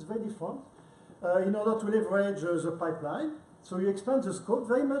one, but it's very different. In order to leverage the pipeline. So you expand the scope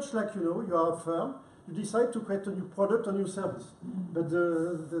very much like, you know, you are a firm, you decide to create a new product, a new service. But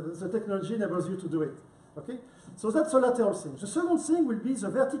the technology enables you to do it, okay? So that's a lateral thing. The second thing will be the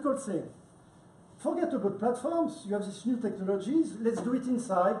vertical thing. Forget about platforms, you have these new technologies, let's do it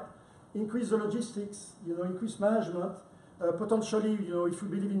inside, increase the logistics, you know, increase management, potentially, you know, if you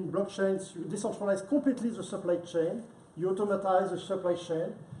believe in blockchains, you decentralize completely the supply chain, you automatize the supply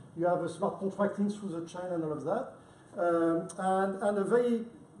chain, you have a smart contracting through the chain and all of that. And a very,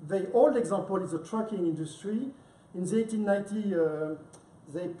 very old example is the trucking industry. In the 1890s,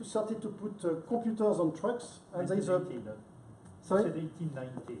 they started to put computers on trucks. And there is a... Sorry? You said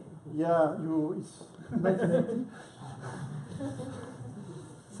 1890. Yeah, it's 1990.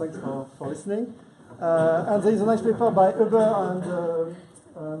 Thanks for listening. And there is a nice paper by Uber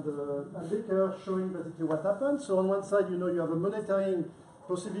and Baker showing basically what happened. So on one side, you know, you have a monitoring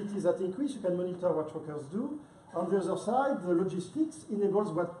possibilities that increase. You can monitor what truckers do. On the other side, the logistics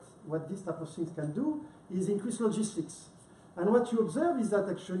enables what this type of things can do is increase logistics. And what you observe is that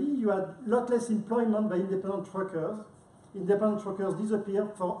actually you had a lot less employment by independent truckers. Independent truckers disappear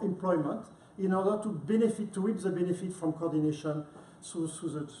for employment in order to benefit, to reap the benefit from coordination through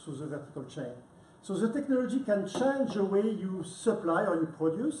the vertical chain. So the technology can change the way you supply or you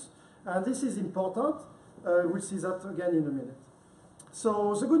produce, and this is important. We'll see that again in a minute.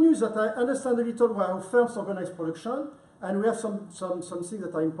 So the good news is that I understand a little how firms organize production, and we have some things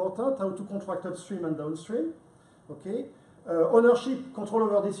that are important, how to contract upstream and downstream, okay? Ownership, control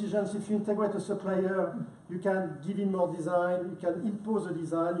over decisions. If you integrate a supplier, you can give him more design, you can impose a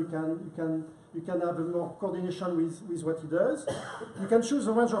design, you can have more coordination with what he does. You can choose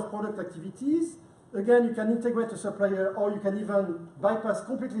a range of product activities. Again, you can integrate a supplier, or you can even bypass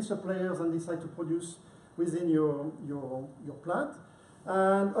completely suppliers and decide to produce within your plant.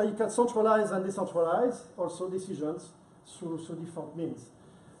 And you can centralize and decentralize also decisions through different means.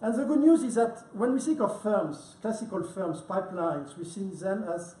 And the good news is that when we think of firms, classical firms, pipelines, we see them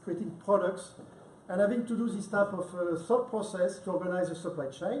as creating products and having to do this type of thought process to organize the supply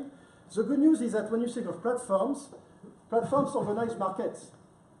chain. The good news is that when you think of platforms, platforms organize markets.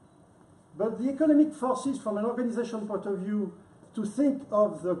 But the economic forces from an organization point of view to think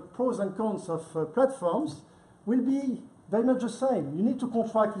of the pros and cons of platforms will be very much the same. You need to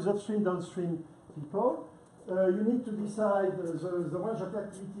contract with upstream, downstream people. You need to decide the range of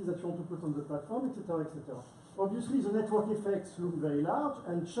activities that you want to put on the platform, etc., etc. Obviously, the network effects look very large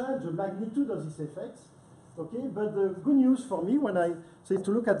and change the magnitude of these effects. Okay, but the good news for me when I say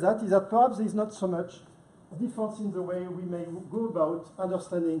to look at that is that perhaps there is not so much difference in the way we may go about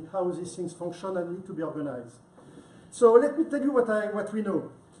understanding how these things function and need to be organized. So let me tell you what we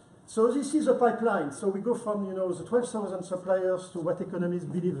know. So this is a pipeline. So we go from the 12,000 suppliers to what economists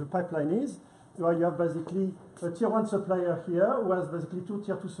believe the pipeline is. Where you have basically a tier 1 supplier here who has basically 2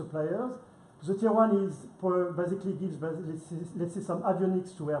 tier 2 suppliers. The tier 1 is basically gives, let's say, some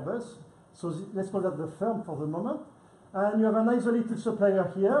avionics to Airbus. So let's call that the firm for the moment. And you have an isolated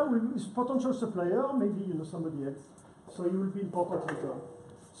supplier here with a potential supplier, maybe somebody else. So it will be important later.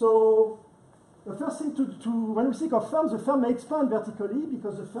 So the first thing when we think of firms, the firm may expand vertically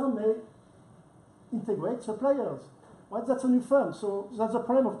because the firm may integrate suppliers. Well, that's a new firm. So that's the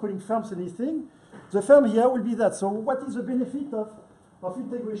problem of calling firms anything. The firm here will be that. So what is the benefit of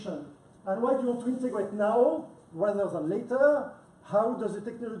integration? And why do you want to integrate now rather than later? How does the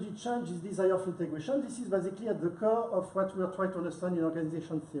technology change this desire of integration? This is basically at the core of what we are trying to understand in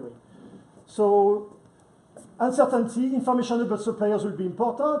organization theory. So uncertainty, information about suppliers will be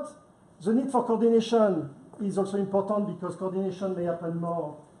important. The need for coordination is also important because coordination may happen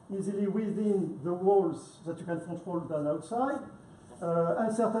more easily within the walls that you can control than outside.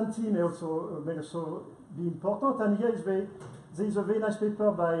 Uncertainty may also be important. And here there is a very nice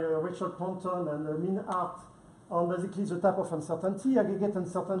paper by Rachel Cronton and Min Hart on basically the type of uncertainty. Aggregate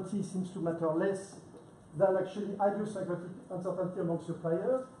uncertainty seems to matter less than actually idiosyncratic uncertainty among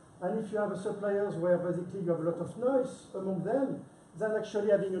suppliers. And if you have suppliers where basically you have a lot of noise among them, then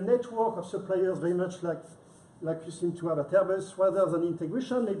actually having a network of suppliers very much like you seem to have at Airbus, rather than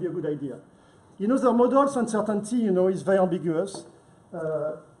integration, may be a good idea. In other models, uncertainty, is very ambiguous.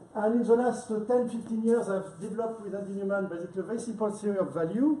 And in the last 10, 15 years, I've developed with Andy Newman basically a very simple theory of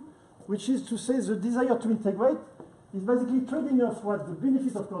value, which is to say the desire to integrate is basically trading off what the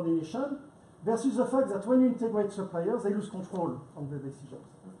benefit of coordination versus the fact that when you integrate suppliers, they lose control on the decisions.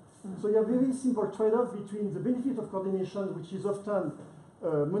 So you have a very simple trade-off between the benefit of coordination, which is often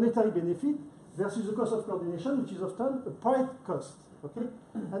a monetary benefit, versus the cost of coordination, which is often a price cost. Okay?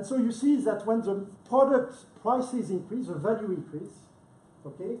 And so you see that when the product prices increase, the value increase,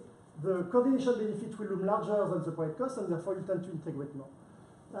 okay, the coordination benefit will loom larger than the price cost, and therefore you tend to integrate more.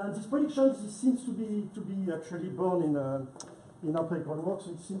 And this prediction seems to be actually born in empirical work,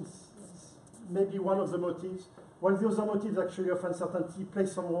 so it seems maybe one of the motives. While the other motives actually of uncertainty play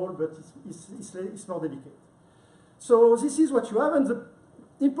some role, but it's more delicate. So this is what you have, and the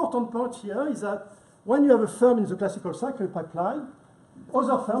important point here is that when you have a firm in the classical cycle pipeline,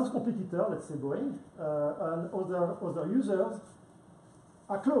 other firms, competitors, let's say Boeing, and other users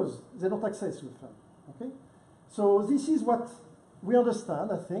are closed. They don't access the firm. Okay? So this is what we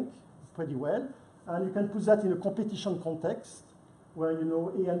understand, I think, pretty well, and you can put that in a competition context where A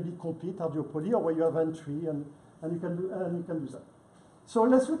and B compete, are duopoly, or where you have entry, and you can do that. So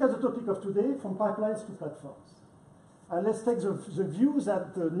let's look at the topic of today, from pipelines to platforms. And let's take the view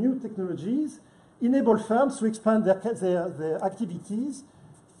that the new technologies enable firms to expand their activities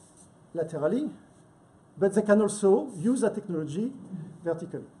laterally, but they can also use that technology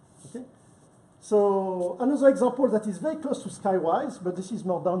vertically. Okay? So another example that is very close to Skywise, but this is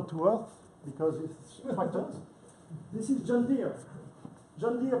more down to earth because it's factors. This is John Deere.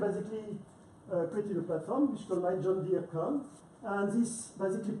 John Deere basically created a platform which called myjohndeere.com, and these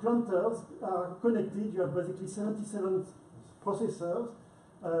basically planters are connected. You have basically 77 processors,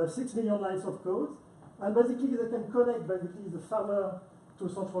 6 million lines of code, and basically they can connect basically the farmer to a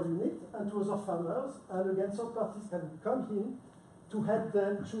central unit and to other farmers, and again third parties can come in to help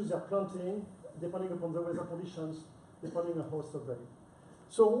them choose their planting depending upon the weather conditions, depending on a host of value.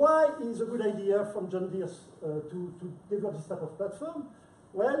 So why is a good idea from John Deere to develop this type of platform?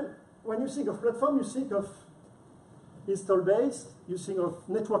 Well, when you think of platform, you think of install base, you think of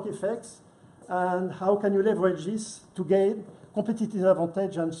network effects, and how can you leverage this to gain competitive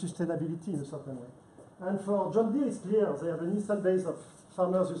advantage and sustainability in a certain way. And for John Deere, it's clear. They have an install base of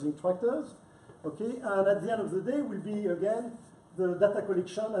farmers using tractors, okay? And at the end of the day will be, again, the data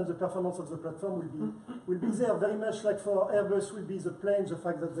collection and the performance of the platform will be there, very much like for Airbus will be the planes, the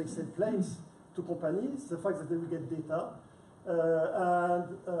fact that they sell planes to companies, the fact that they will get data,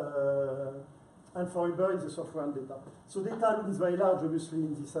 and for Uber is the software and data. So data looms very large, obviously,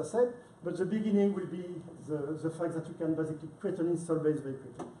 in this asset, but the beginning will be the fact that you can basically create an install base very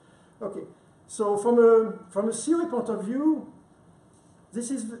quickly. Okay, so from a theory point of view, this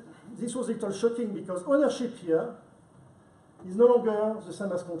was a little shocking because ownership here is no longer the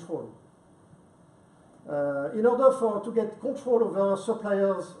same as control. In order to get control over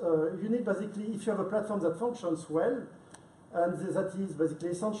suppliers, you need basically, if you have a platform that functions well, and that is basically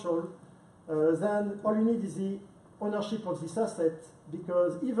essential, then all you need is the ownership of this asset,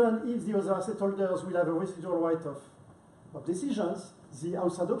 because even if the other asset holders will have a residual right of decisions, the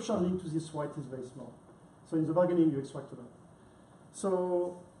outside option linked to this right is very small. So in the bargaining, you extract a lot.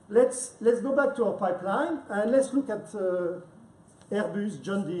 So let's go back to our pipeline, and let's look at Airbus,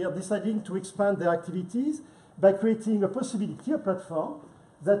 John Deere, deciding to expand their activities by creating a possibility, a platform,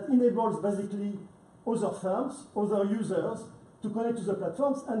 that enables basically other firms, other users, to connect to the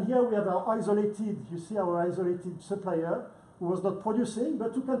platforms. And here we have our isolated, you see our isolated supplier who was not producing,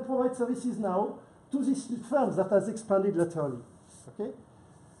 but who can provide services now to these firms that has expanded laterally. Okay?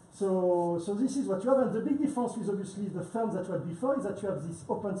 So this is what you have, and the big difference with obviously the firms that you had before is that you have this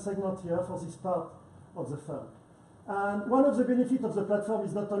open segment here for this part of the firm. And one of the benefits of the platform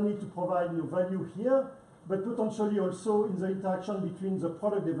is not only to provide value here, but potentially also in the interaction between the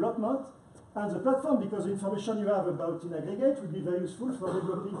product development and the platform, because the information you have about in aggregate will be very useful for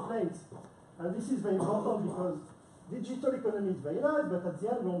developing planes. And this is very important because digital economy is very nice, but at the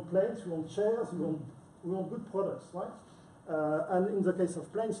end we want planes, we want chairs, we want good products, right? And in the case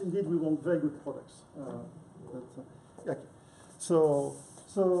of planes, indeed, we want very good products. Okay. So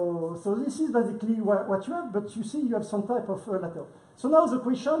this is basically what you have, but you see you have some type of lateral. So now the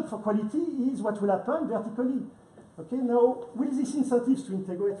question for quality is what will happen vertically. Okay, now, will these incentives to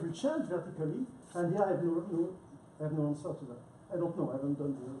integrate will change vertically? And here I have no answer to that. I don't know, I haven't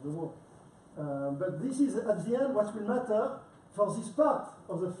done the work. But this is, at the end, what will matter for this part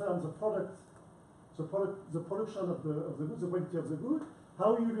of the firm, the product, the production of the good, the quality of the good.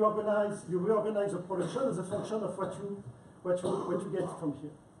 How you reorganize the production as a function of what you get from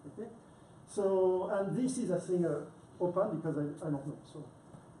here. Okay, so and this is, I think, open because I don't know. So,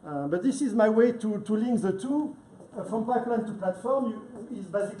 but this is my way to link the two. From pipeline to platform is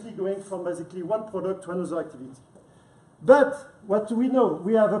basically going from basically one product to another activity. But what do we know?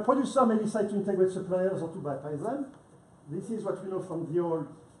 We have a producer may decide to integrate suppliers or to bypass them. This is what we know from the old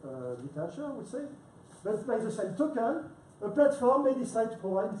literature, I would say. But by the same token, a platform may decide to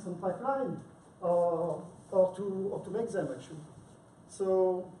provide some pipeline or to make them actually.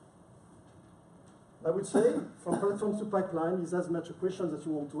 So I would say from platform to pipeline is as much a question that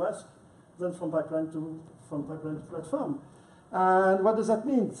you want to ask than from pipeline to platform. And what does that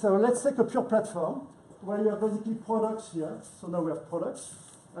mean? So let's take a pure platform where you have basically products here. So now we have products,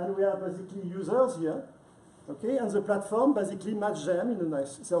 and we have basically users here. Okay, and the platform basically match them in a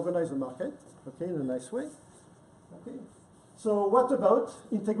nice, they organize the market, okay, in a nice way. Okay. So what about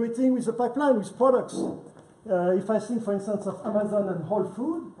integrating with the pipeline, with products? If I think, for instance, of Amazon and Whole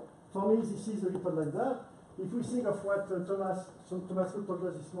Food, for me this is a little like that. If we think of what Thomas told us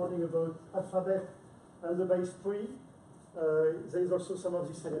this morning about Alphabet and the base tree, there is also some of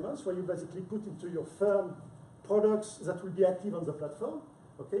these elements where you basically put into your firm products that will be active on the platform.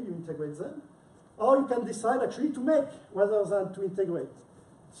 Okay, you integrate them. Or you can decide actually to make rather than to integrate.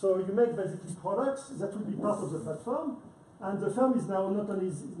 So you make basically products that will be part of the platform, and the firm is now not only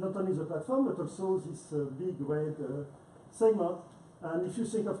the platform, but also this big red segment. And if you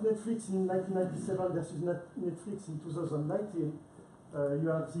think of Netflix in 1997 versus Netflix in 2019, you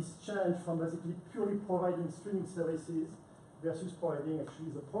have this change from basically purely providing streaming services versus providing actually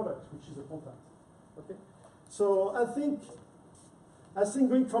the product, which is the content. Okay, so I think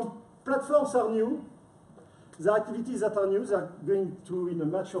going from platforms are new. The activities that are new, they are going to in a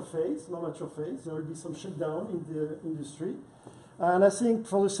mature phase, more mature phase. There will be some shakedown in the industry, and I think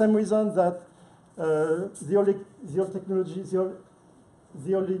for the same reason that the old technologies,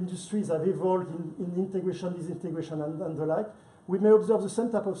 the old industries have evolved in integration, disintegration, and the like. We may observe the same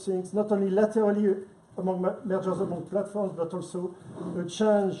type of things, not only laterally among mergers among platforms, but also a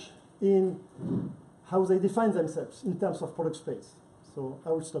change in how they define themselves in terms of product space. So I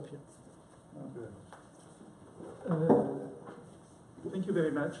will stop here. Thank you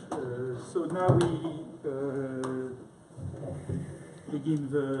very much. So now we begin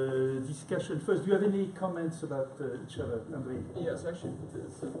the discussion. First, do you have any comments about each other, Andrei? Yes, actually,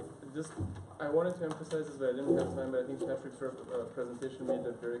 I wanted to emphasize this, but I didn't have time. But I think Patrick's presentation made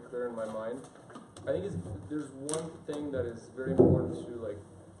it very clear in my mind. I think there's one thing that is very important to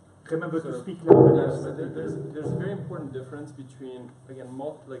remember to speak louder. Yes, but there's a very important difference between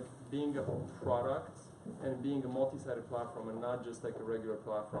being a product and being a multi-sided platform, and not just like a regular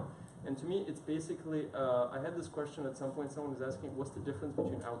platform. And to me, it's basically, I had this question at some point, someone was asking, what's the difference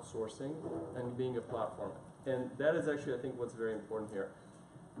between outsourcing and being a platform? And that is actually, I think, what's very important here.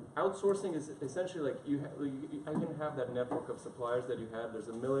 Outsourcing is essentially like, I can have that network of suppliers that you have, there's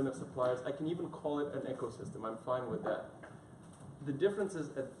 1 million of suppliers, I can even call it an ecosystem, I'm fine with that. The difference is,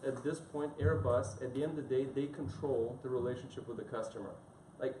 at this point, Airbus, at the end of the day, they control the relationship with the customer.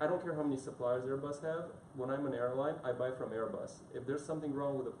 Like, I don't care how many suppliers Airbus have. When I'm an airline, I buy from Airbus. If there's something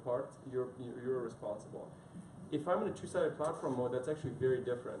wrong with a part, you're responsible. If I'm in a two-sided platform mode, that's actually very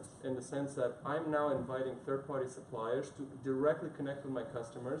different in the sense that I'm now inviting third-party suppliers to directly connect with my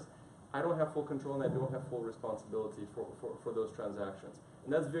customers. I don't have full control and I don't have full responsibility for those transactions.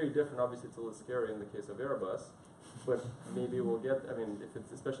 And that's very different. Obviously, it's a little scary in the case of Airbus, but maybe we'll get, I mean, if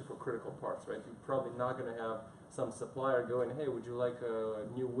it's especially for critical parts, right? You're probably not going to have some supplier going, hey, would you like a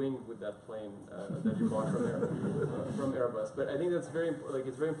new wing with that plane that you bought from Airbus? But I think that's very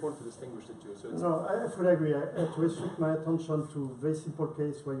it's very important to distinguish the two. So it's no, I fully agree. I have to restrict my attention to a very simple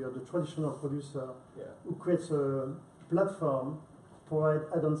case where you have the traditional producer who creates a platform, provide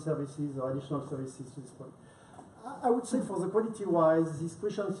add-on services or additional services to this point. I would say for the quality-wise, these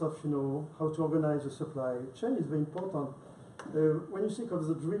questions of how to organize the supply chain is very important. When you think of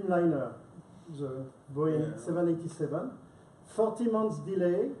the Dreamliner, the Boeing 787, 40 months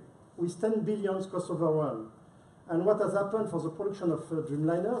delay with 10 billion cost overrun. And what has happened for the production of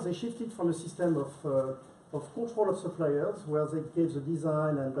Dreamliner, they shifted from a system of control of suppliers, where they gave the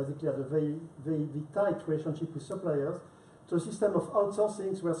design and basically had a very, very, very tight relationship with suppliers, to a system of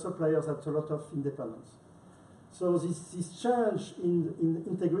outsourcing where suppliers had a lot of independence. So this change in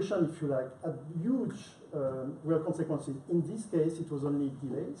integration, if you like, had huge real consequences. In this case, it was only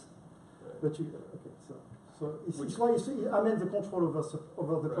delays. But it's why you see, I mean, the control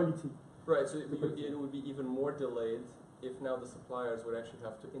over the quality. Right, so it would be even more delayed if now the suppliers would actually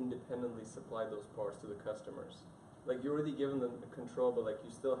have to independently supply those parts to the customers. Like, you're already given them the control, but like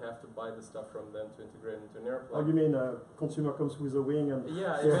you still have to buy the stuff from them to integrate into an airplane. Oh, you mean consumer comes with a wing and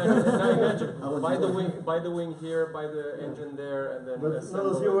imagine buy the wing here, buy the engine there, and then. But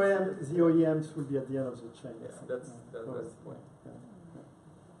no, the OEMs will be at the end of the chain. Yeah, that's the point.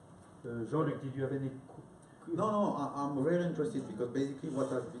 Jean-Luc, did you have any? No, I'm very interested because basically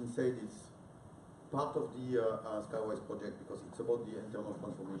what has been said is part of the Skywise project because it's about the internal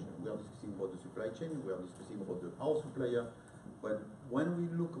transformation. We are discussing about the supply chain, we are discussing about our supplier, but when we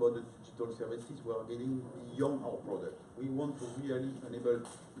look about the digital services, we are getting beyond our product. We want to really enable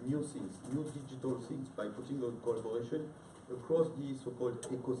new things, new digital things by putting a collaboration across the so-called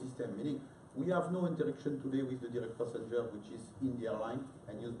ecosystem, meaning we have no interaction today with the direct passenger, which is in the airline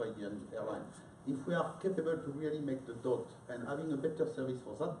and used by the airline. If we are capable to really make the dot and having a better service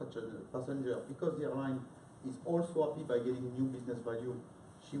for that passenger, because the airline is also happy by getting new business value,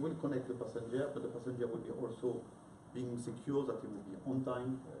 she will connect the passenger, but the passenger will be also being secure that he will be on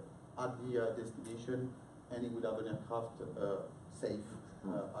time at the destination, and he will have an aircraft safe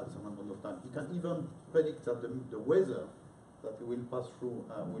at some point of time. He can even predict that the weather that he will pass through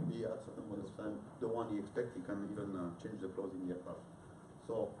will be at certain point of time the one he expects. He can even change the clothes in the aircraft.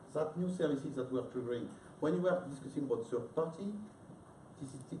 So that new services that we are triggering, when you are discussing about third party,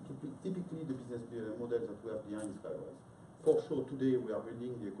 this is typically the business model that we have behind Skywise. For sure, today we are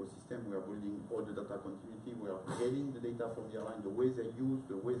building the ecosystem, we are building all the data continuity, we are getting the data from the airline, the way they use,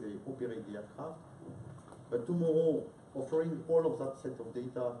 the way they operate the aircraft. But tomorrow, offering all of that set of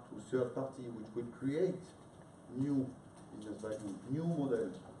data to third party, which will create new business value, new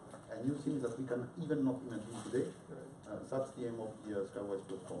models, and new things that we can even not imagine today. That's the aim of the Skywise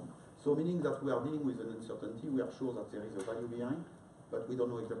platform. So meaning that we are dealing with an uncertainty, we are sure that there is a value behind, but we don't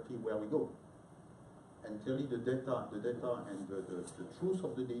know exactly where we go. And clearly the data and the truth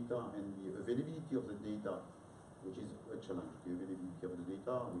of the data and the availability of the data, which is a challenge, the availability of the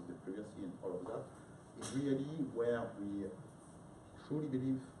data with the privacy and all of that, is really where we truly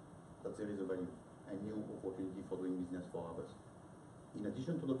believe that there is a value and new opportunity for doing business for Airbus. In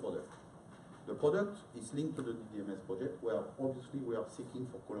addition to the product. The product is linked to the DDMS project, where obviously we are seeking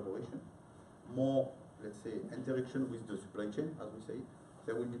for collaboration, more, let's say, interaction with the supply chain, as we say.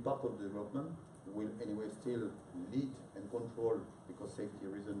 They will be part of the development. We will anyway still lead and control, because safety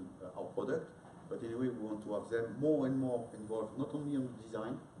reason, our product. But anyway, we want to have them more and more involved, not only on the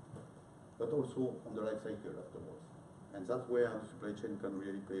design, but also on the life cycle afterwards. And that's where the supply chain can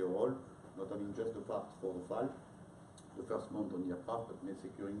really play a role, not having just the part for the FAL, the first month on the aircraft, but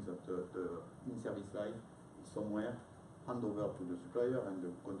securing that the in-service life is somewhere, hand over to the supplier, and the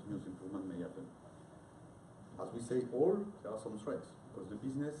continuous improvement may happen. As we say all, there are some threats, because the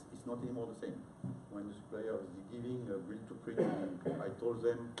business is not anymore the same. When the supplier is giving a build to print, I told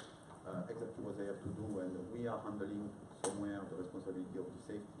them exactly what they have to do, and we are handling somewhere the responsibility of the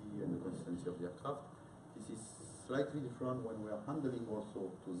safety and the consistency of the aircraft. This is slightly different when we are handling also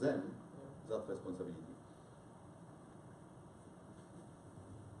to them that responsibility.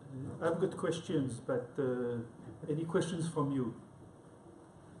 I've got questions, but any questions from you?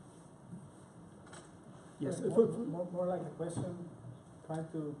 Yes. More like a question, trying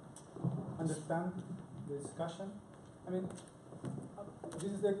to understand the discussion. I mean,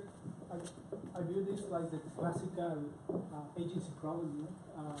 this is I view this like the classical agency problem, you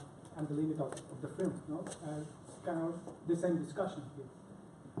know, and the limit of the film. You know? It's kind of the same discussion here.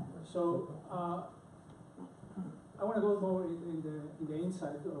 So I want to go more in the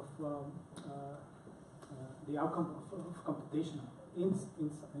inside of the outcome of computation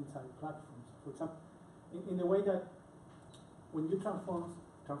inside platforms. For example, in the way that when you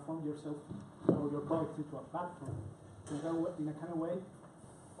transform yourself or your product into a platform in a kind of way,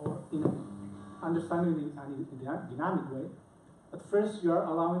 or in an understanding in a dynamic way, at first you are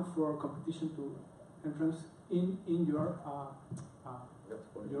allowing for competition to entrance in your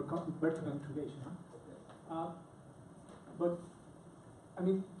vertical integration. But I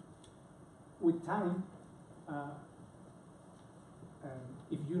mean, with time,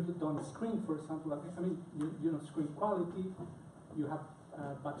 if you don't screen, for example, I mean, you don't screen quality, you have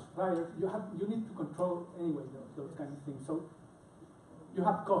bad suppliers, you need to control anyway those kind of things. So you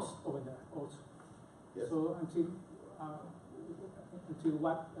have cost over there also. Yes. So until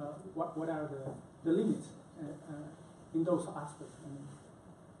what are the limits in those aspects? I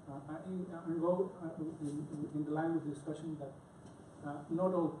mean, I go in the line of the discussion that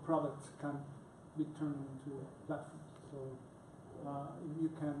not all products can be turned into platforms. So you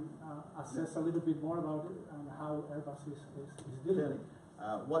can assess a little bit more about it and how Airbus is dealing.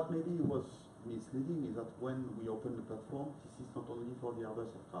 What maybe was misleading is that when we open the platform, this is not only for the Airbus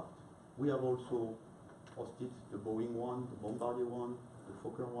aircraft. We have also hosted the Boeing one, the Bombardier one, the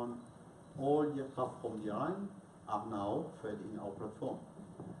Fokker one. All the aircraft from the airline are now fed in our platform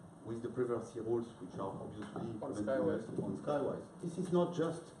with the privacy rules, which are obviously implemented on Skywise. This is not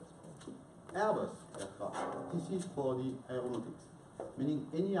just Airbus aircraft. This is for the aeronautics, meaning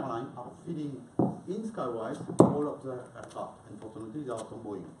any airline are feeding in Skywise all of the aircraft. Unfortunately, there are some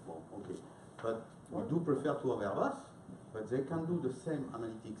Boeing. Well, okay, but we do prefer to have Airbus, but they can do the same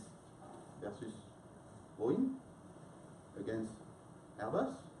analytics versus Boeing against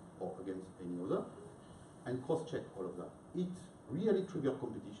Airbus or against any other, and cross-check all of that. It really triggers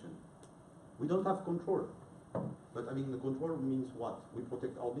competition. We don't have control, but having the control means what? We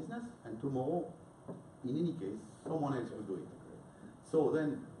protect our business, and tomorrow, in any case, someone else will do it. So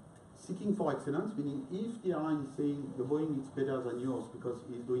then, seeking for excellence, meaning if the airline is saying the Boeing is better than yours because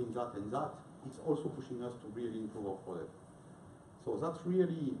he's doing that and that, it's also pushing us to really improve our product. So that's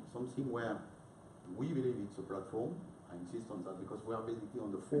really something where we believe it's a platform. I insist on that because we are basically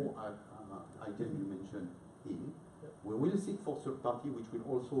on the four items you mentioned in. We will seek for third party, which will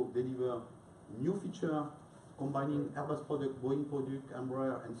also deliver new feature, combining Airbus product, Boeing product,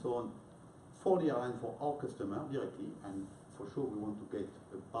 Embraer, and so on, for the airline, for our customer directly. And for sure, we want to get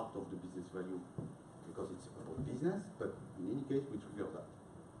a part of the business value because it's about business, but in any case, we trigger that.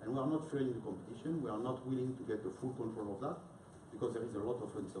 And we are not fearing the competition. We are not willing to get the full control of that because there is a lot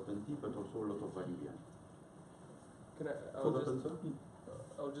of uncertainty, but also a lot of value behind.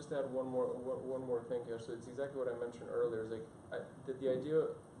 I'll just add one more thing here. So it's exactly what I mentioned earlier. Is like the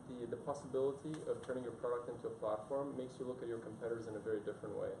idea, the possibility of turning your product into a platform makes you look at your competitors in a very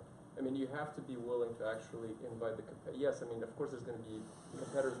different way. I mean, you have to be willing to actually invite the competitors. Yes, I mean, of course, there's going to be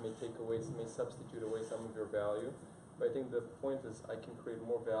competitors may take away, may substitute away some of your value. But I think the point is, I can create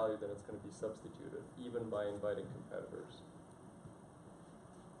more value than it's going to be substituted, even by inviting competitors.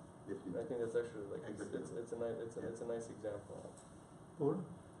 I think that's actually like it's a nice example. Paul?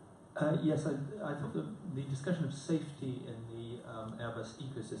 Yes, I thought the discussion of safety in the Airbus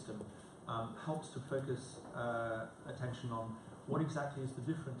ecosystem helps to focus attention on what exactly is the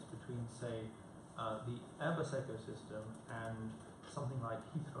difference between, say, the Airbus ecosystem and something like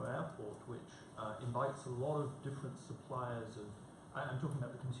Heathrow Airport, which invites a lot of different suppliers of. I'm talking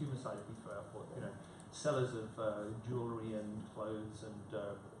about the consumer side of Heathrow Airport. You know, sellers of jewelry and clothes and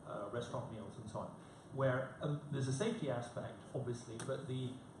restaurant meals and so on, where there's a safety aspect, obviously, but the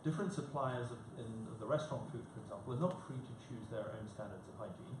different suppliers of the restaurant food, for example, are not free to choose their own standards of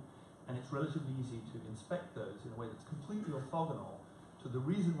hygiene, and it's relatively easy to inspect those in a way that's completely orthogonal to the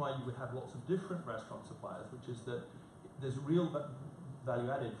reason why you would have lots of different restaurant suppliers, which is that there's real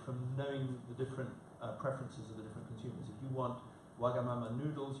value added from knowing the different preferences of the different consumers. If you want Wagamama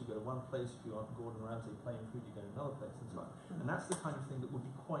noodles, you go to one place. If you want Gordon Ramsay plain food, you go to another place, and so on. And that's the kind of thing that would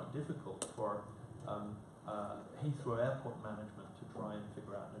be quite difficult for Heathrow Airport management to try and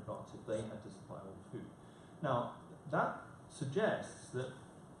figure out in advance if they had to supply all the food. Now, that suggests that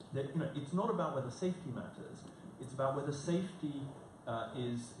you know, it's not about whether safety matters. It's about whether safety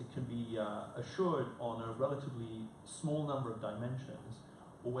can be assured on a relatively small number of dimensions,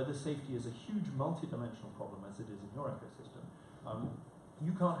 or whether safety is a huge multi-dimensional problem, as it is in your ecosystem.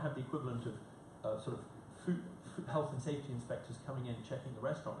 you can't have the equivalent of sort of food, health and safety inspectors coming in, checking the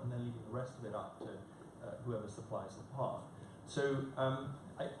restaurant, and then leaving the rest of it up to whoever supplies the part. So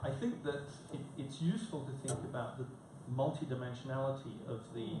I think that it's useful to think about the multidimensionality of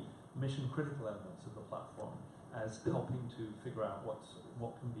the mission-critical elements of the platform as helping to figure out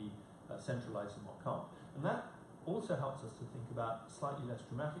what can be centralized and what can't. And that also helps us to think about slightly less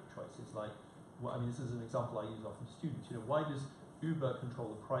dramatic choices, like, well, I mean, this is an example I use often to students. You know, why does Uber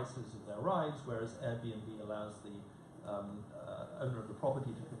control the prices of their rides, whereas Airbnb allows the owner of the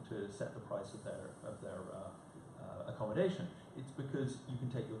property to set the price of their accommodation? It's because you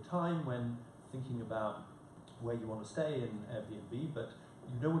can take your time when thinking about where you want to stay in Airbnb, but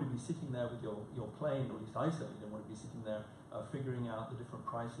you don't want to be sitting there with your plane, or at least I certainly don't want to be sitting there figuring out the different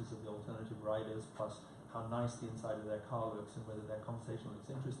prices of the alternative riders, plus how nice the inside of their car looks and whether their conversation looks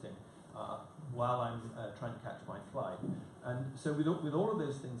interesting while I'm trying to catch my flight. And so with all of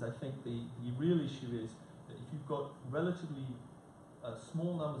those things, I think the real issue is that if you've got relatively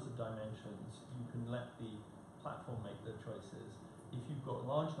small numbers of dimensions, you can let the platform make their choices. If you've got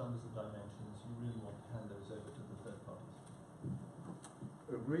large numbers of dimensions, you really want to hand those over to the third parties.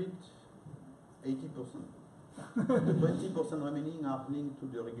 Agreed, 80%. The 20% remaining are linked to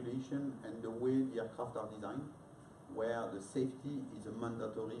the regulation and the way the aircraft are designed, where the safety is a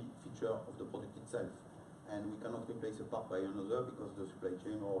mandatory feature of the product itself. And we cannot replace a part by another because the supply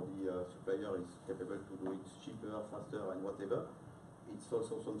chain or the supplier is capable to do it cheaper, faster, and whatever. It's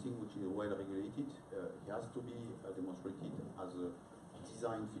also something which is well regulated. It has to be demonstrated as a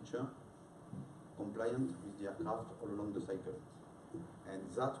design feature compliant with the aircraft all along the cycle. And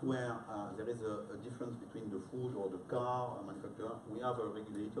that's where there is a difference between the food or the car manufacturer. We have a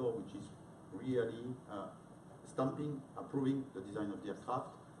regulator which is really stamping, approving the design of the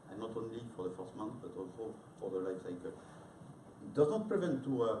aircraft, and not only for the first month, but also for the life cycle. It does not prevent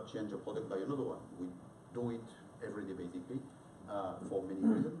to change a product by another one. We do it every day, basically, for many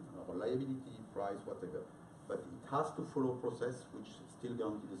reasons, reliability, price, whatever. But it has to follow a process which still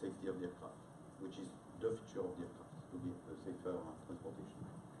guarantees the safety of the aircraft, which is the feature of the aircraft, to be a safer transportation.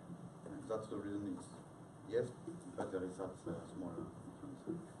 And that's the reason it's yes, but there is that small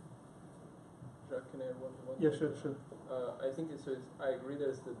difference. Jacques, can I add one? Yeah, sure. I think I agree that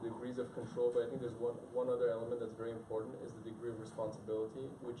it's the degrees of control, but I think there's one other element that's very important is the degree of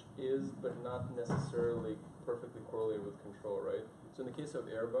responsibility, which is but not necessarily perfectly correlated with control, right? So in the case of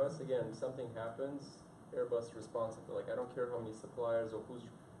Airbus, again, something happens, Airbus responsible. Like I don't care how many suppliers or whose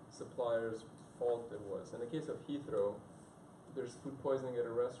supplier's fault it was. In the case of Heathrow, there's food poisoning at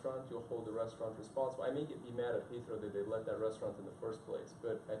a restaurant, you'll hold the restaurant responsible. I may be mad at Heathrow that they let that restaurant in the first place,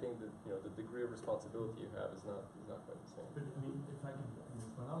 but I think that the degree of responsibility you have is not quite the same. But I mean, if I can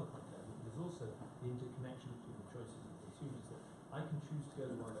make one other point there, there's also the interconnection between the choices of consumers. That I can choose to go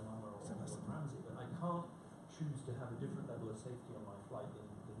to Wagamama or Ramsey, but I can't choose to have a different level of safety on my flight than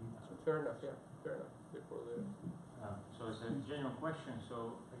you have. Fair enough, yeah, fair enough. They're correlated. So it's a genuine question.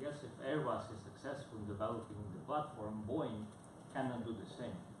 So I guess if Airbus is successful in developing the platform, Boeing cannot do the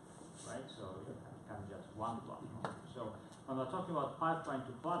same, right? So you can't just one platform. So when we're talking about pipeline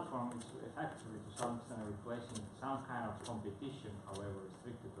to platform, it's effectively to some extent replacing some kind of competition, however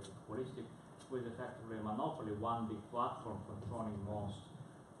restricted or holistic, with effectively a monopoly, one big platform controlling most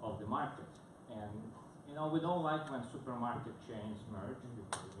of the market. And we don't like when supermarket chains merge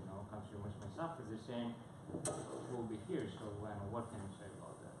because consumers may suffer. The same will be here. So what can you say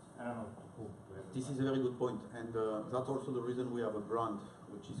about that? I don't know who. This is a very good point, and that's also the reason we have a brand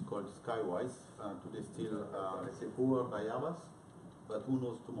which is called Skywise. Today still, let's say, powered by Airbus, but who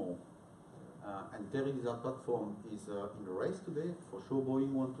knows tomorrow? And Terry, that platform is in the race today. For sure,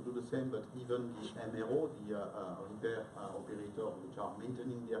 Boeing want to do the same, but even the MRO, the repair operator, which are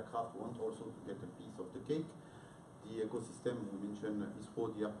maintaining the aircraft, want also to get a piece of the cake. The ecosystem, we mentioned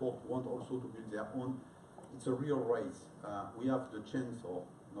Heathrow, the airport, want also to build their own. It's a real race. We have the chance, or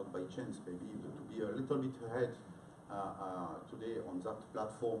not by chance maybe, to be a little bit ahead today on that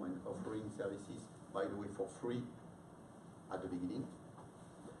platform and offering services, by the way, for free at the beginning.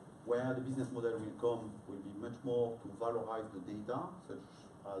 Where the business model will come will be much more to valorize the data, such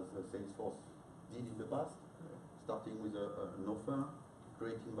as Salesforce did in the past, starting with an offer,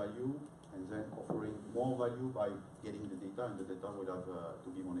 creating value, and then offering more value by getting the data, and the data will have to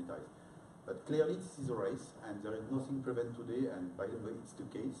be monetized. But clearly this is a race, and there is nothing prevent today, and by the way it's the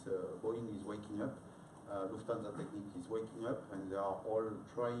case. Boeing is waking up, Lufthansa Technik is waking up, and they are all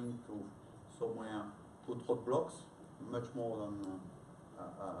trying to somewhere put roadblocks, much more than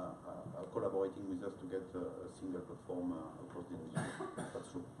collaborating with us to get a single platform across the industry.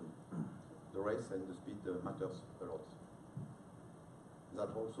 That's true. The race and the speed matters a lot.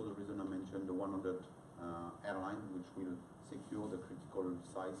 that's also the reason I mentioned the 100 airline, which will secure the critical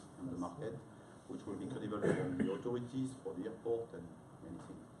size in the market, which will be credible for the authorities, for the airport, and many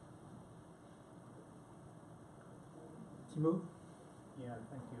things. Timo? Yeah,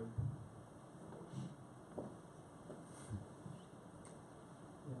 thank you.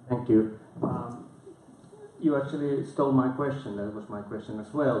 Thank you. You actually stole my question. That was my question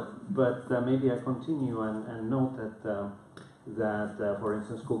as well. But maybe I continue and note that for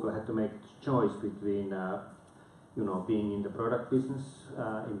instance, Google had to make a choice between being in the product business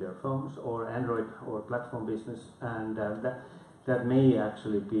in their phones or Android or platform business, and that may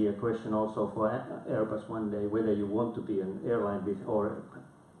actually be a question also for Airbus one day, whether you want to be an airline or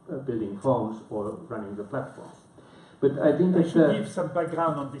building phones or running the platforms. But I think I should give some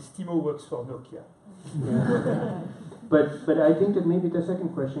background on this. Timo works for Nokia. Yeah. But I think that maybe the second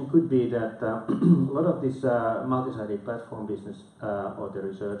question could be that a lot of this multi-sided platform business or the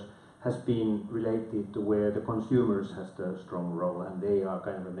research has been related to where the consumers has the strong role and they are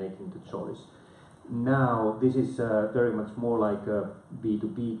kind of making the choice. Now this is very much more like a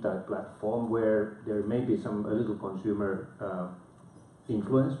B2B type platform where there may be a little consumer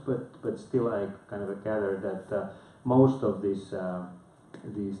influence, but still I kind of gather that most of these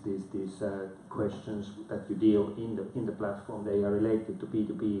questions that you deal in the platform, they are related to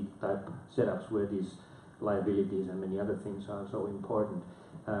B2B type setups where these liabilities and many other things are so important.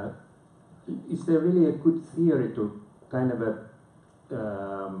 Is there really a good theory to kind of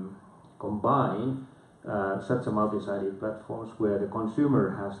combine such a multi-sided platforms where the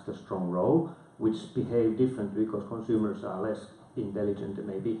consumer has the strong role, which behave differently because consumers are less intelligent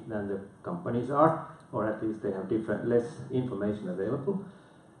maybe than the companies are, or at least they have less information available.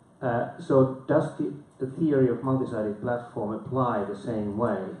 So does the theory of multi-sided platform apply the same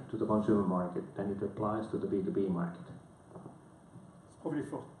way to the consumer market than it applies to the B2B market? It's probably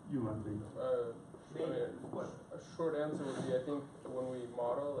for you, Andrei. A short answer would be, I think when we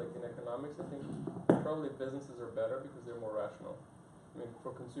model, like in economics, I think probably businesses are better because they're more rational. I mean,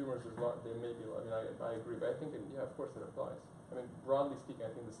 for consumers, they may be, I agree, but I think, yeah, of course it applies. I mean, broadly speaking, I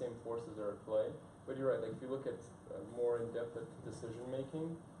think the same forces are at play. But you're right, like if you look at more in-depth at decision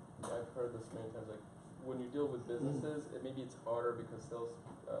making, I've heard this many times, like when you deal with businesses, maybe it's harder because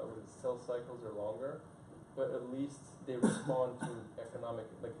sales cycles are longer, but at least they respond to economic,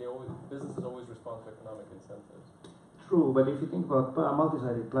 businesses always respond to economic incentives. True, but if you think about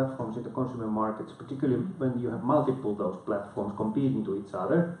multi-sided platforms in the consumer markets, particularly when you have multiple those platforms competing to each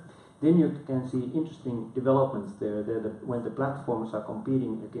other, then you can see interesting developments there when the platforms are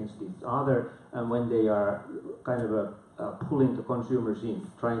competing against each other and when they are kind of pulling the consumers in,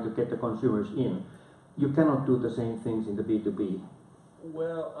 trying to get the consumers in. You cannot do the same things in the B2B.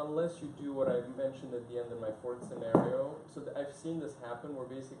 Well, unless you do what I mentioned at the end in my fourth scenario. So I've seen this happen where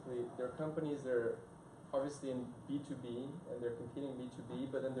basically there are companies that are obviously in B2B and they're competing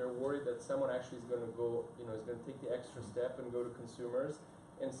B2B, but then they're worried that someone actually is going to go, is going to take the extra step and go to consumers.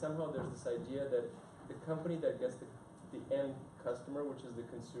 And somehow there's this idea that the company that gets the end customer, which is the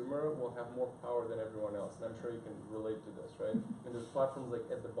consumer, will have more power than everyone else. And I'm sure you can relate to this, right? And there's platforms like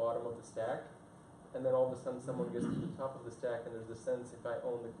at the bottom of the stack, and then all of a sudden someone gets to the top of the stack, and there's this sense, if I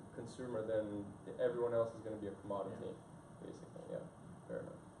own the consumer, then everyone else is going to be a commodity, basically. Yeah, fair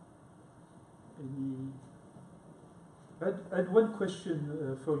enough. I had one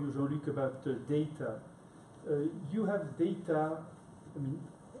question for you, Jean-Luc, about data. You have data,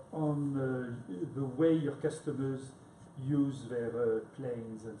 on the way your customers use their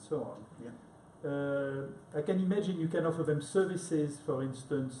planes and so on. Yeah. I can imagine you can offer them services, for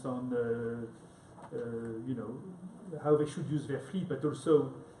instance, on how they should use their fleet, but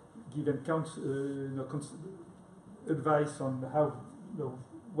also give them advice on how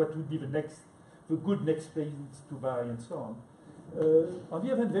what would be the good next planes to buy and so on. On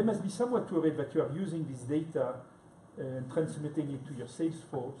the other hand, they must be somewhat worried that you are using this data and transmitting it to your sales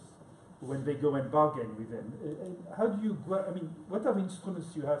force when they go and bargain with them. How do you, what are the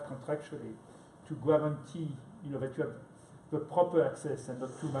instruments you have contractually to guarantee, that you have the proper access and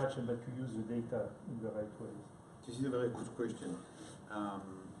not too much, and that you use the data in the right way? This is a very good question. I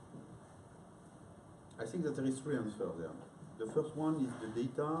think that there is three answers there. The first one is the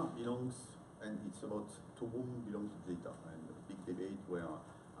data belongs, and it's about to whom belongs the data, and a big debate where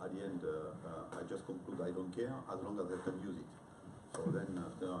at the end, I just conclude I don't care as long as I can use it. So then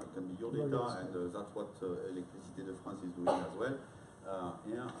it can be your data, and that's what Electricité de France is doing as well.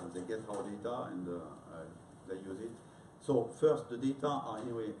 They get our data and they use it. So first, the data are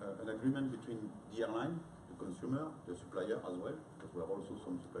anyway an agreement between the airline, the consumer, the supplier as well, because we have also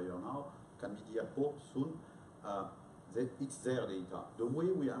some supplier now, can be the airport soon. It's their data. The way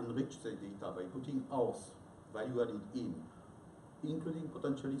we enrich the data by putting our value added in, including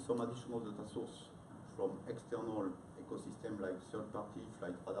potentially some additional data source from external ecosystem like third party,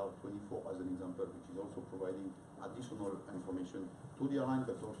 Flight Radar 24 as an example, which is also providing additional information to the airline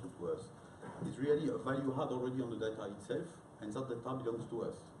but also to us. It's really a value add already on the data itself, and that data belongs to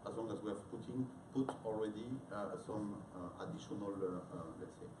us as long as we have put already some additional,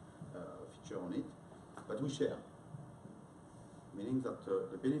 let's say, feature on it. But we share, meaning that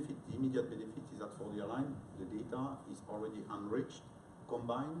the benefit, the immediate benefit is that for the airline, the data is already enriched,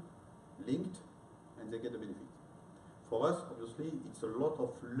 combined, linked, and they get the benefit. For us, obviously, it's a lot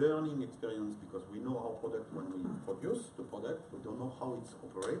of learning experience because we know our product when we produce the product, we don't know how it's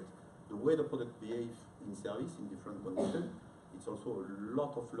operates, the way the product behaves in service in different conditions. It's also a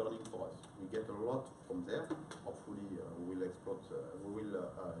lot of learning for us. We get a lot from there. Hopefully, we will exploit, we will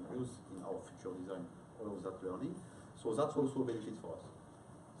use in our future design all of that learning. So that's also a benefit for us.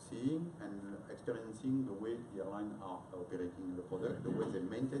 Seeing and experiencing the way the airlines are operating the product, the way they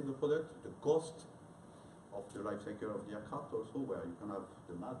maintain the product, the cost of the life cycle of the aircraft also, where you can have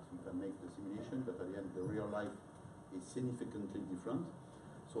the math, you can make the simulation, but at the end the real life is significantly different.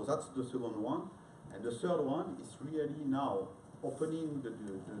 So that's the second one. And the third one is really now opening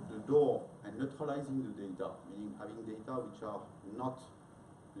the door and neutralizing the data, meaning having data which are not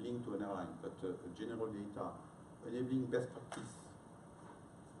linked to an airline, but general data, enabling best practice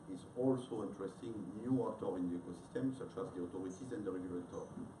is also interesting. New actors in the ecosystem, such as the authorities and the regulator.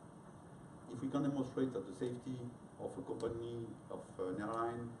 If we can demonstrate that the safety of a company, of an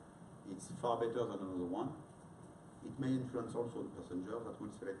airline, is far better than another one, it may influence also the passenger that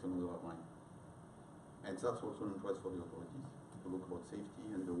will select another airline. And that's also an interest for the authorities to look about safety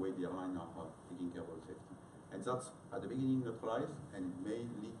and the way the airline are taking care of safety. And that's at the beginning neutralized and may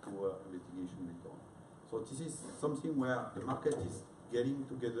lead to investigation later on. So this is something where the market is getting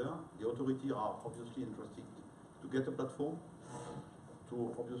together. The authorities are obviously interested to get a platform,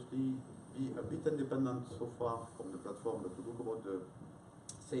 to obviously be a bit independent so far from the platform, but to look about the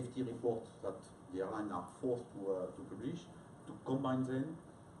safety report that the airlines are forced to publish, to combine them,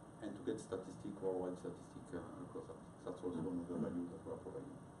 and to get statistic, worldwide statistic across that. That's also one of the values that we are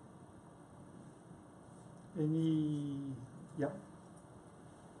providing. Yeah.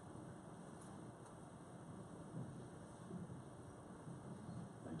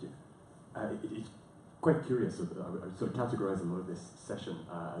 Thank you. It's quite curious. I would sort of categorize a lot of this session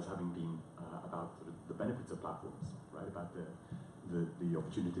as having been about sort of the benefits of platforms, right? About the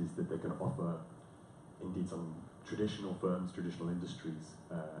opportunities that they can offer, indeed, some traditional firms, traditional industries,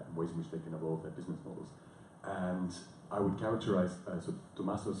 and ways in which they can evolve their business models. And I would characterize sort of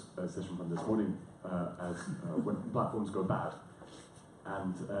Tommaso's session from this morning as when platforms go bad.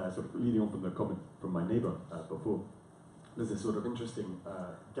 And sort of leading on from the comment from my neighbor before, there's this sort of interesting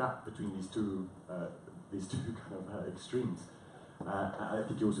gap between these two kind of extremes. I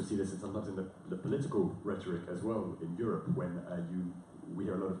think you also see this sometimes in the political rhetoric as well in Europe, when we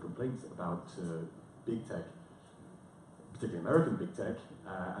hear a lot of complaints about big tech, particularly American big tech,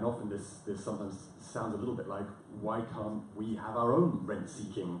 and often this sometimes sounds a little bit like, why can't we have our own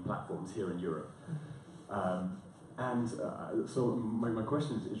rent-seeking platforms here in Europe? So my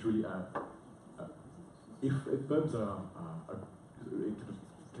question is really, if firms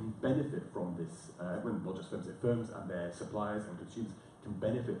can benefit from this, not just firms, firms and their suppliers and consumers can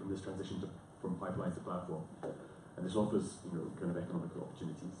benefit from this transition from pipelines to platform, and this offers kind of economic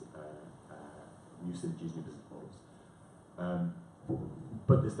opportunities, new synergies, new business models.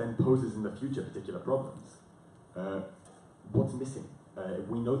 But this then poses in the future particular problems. What's missing? If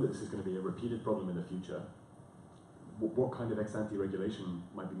we know that this is going to be a repeated problem in the future, what kind of ex-ante regulation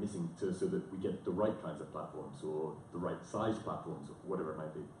might be missing so that we get the right kinds of platforms or the right size platforms or whatever it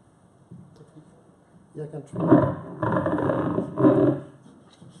might be? Yeah, I can try.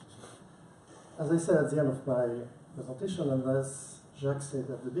 As I said at the end of my presentation, and as Jacques said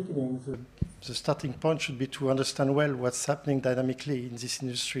at the beginning, the starting point should be to understand well what's happening dynamically in these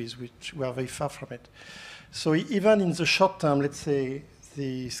industries, which we are very far from it. So even in the short term, let's say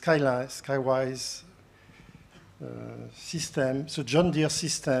the Skywise system, the John Deere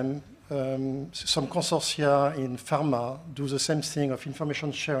system, some consortia in pharma do the same thing of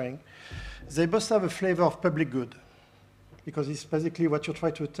information sharing. They both have a flavor of public good, because it's basically what you try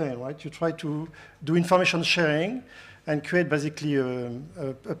to attain, right? You try to do information sharing and create basically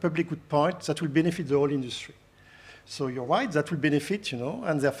a public good point that will benefit the whole industry. So you're right, that will benefit,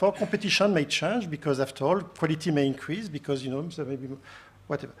 and therefore competition may change, because after all, quality may increase, because, there may be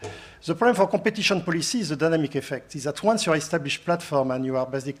whatever. The problem for competition policy is the dynamic effect, is that once you establish platform and you are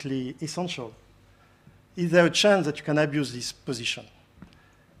basically essential, is there a chance that you can abuse this position?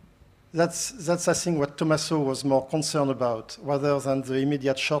 That's I think, what Tommaso was more concerned about, rather than the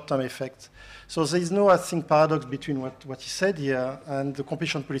immediate short-term effect. So there is no, I think, paradox between what he said here and the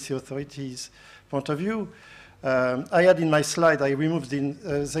competition policy authorities' point of view. I had in my slide, I removed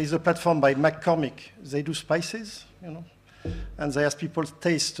there is a platform by McCormick. They do spices, you know, and they ask people to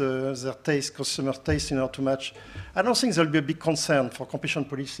taste their taste, customer taste in order to match. I don't think there will be a big concern for competition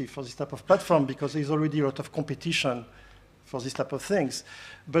policy for this type of platform, because there is already a lot of competition for this type of things.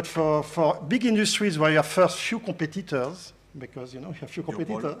 But for big industries where you have first few competitors, because, you know, you have few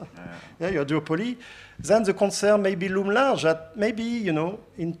competitors, you're a duopoly, then the concern may be loom large, that maybe, you know,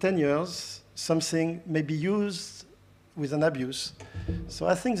 in 10 years, something may be used with an abuse. So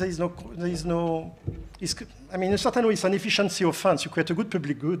I think there is no, I mean, in a certain way, it's an efficiency offense. You create a good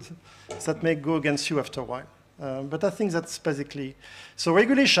public good that may go against you after a while. But I think that's basically, so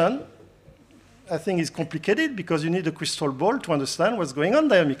regulation, I think, is complicated because you need a crystal ball to understand what's going on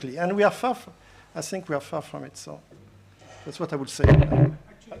dynamically. And we are far from, I think we are far from it. So that's what I would say. Actually, there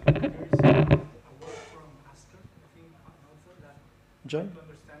is a word from Aster, I think, an author, that John? to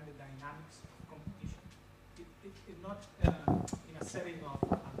understand the dynamics of competition. It's not in a setting of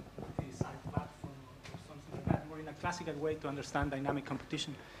a multi-site platform or something like that, more in a classical way to understand dynamic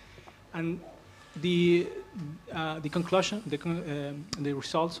competition. And the conclusion, the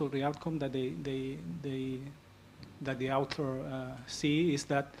results or the outcome that the author see is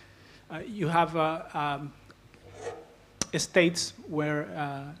that you have states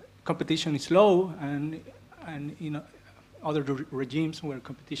where competition is low, and in other regimes where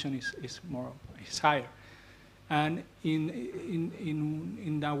competition is higher. And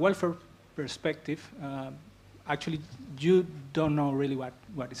in the welfare perspective, actually you don't know really what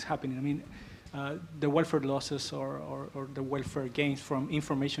is happening. I mean, the welfare losses or the welfare gains from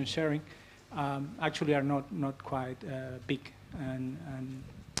information sharing actually are not quite big, and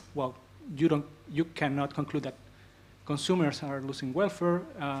well, you cannot conclude that consumers are losing welfare,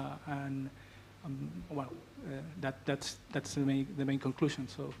 and well, that's the main conclusion.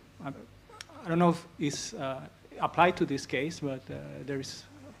 So I don't know if it's applied to this case, but there is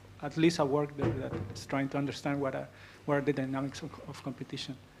at least a work that's trying to understand what are the dynamics of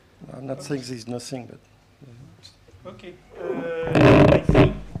competition. I'm not saying there's nothing, but... Okay. I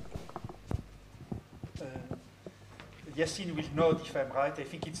think Yassine will nod if I'm right. I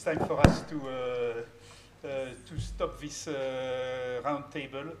think it's time for us to stop this round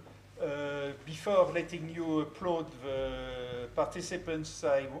table. Before letting you applaud the participants,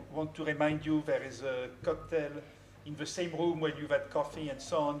 I want to remind you there is a cocktail in the same room where you've had coffee and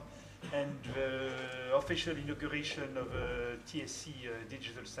so on, and the official inauguration of TSC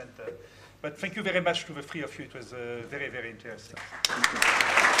Digital Center. But thank you very much to the three of you. It was very, very interesting.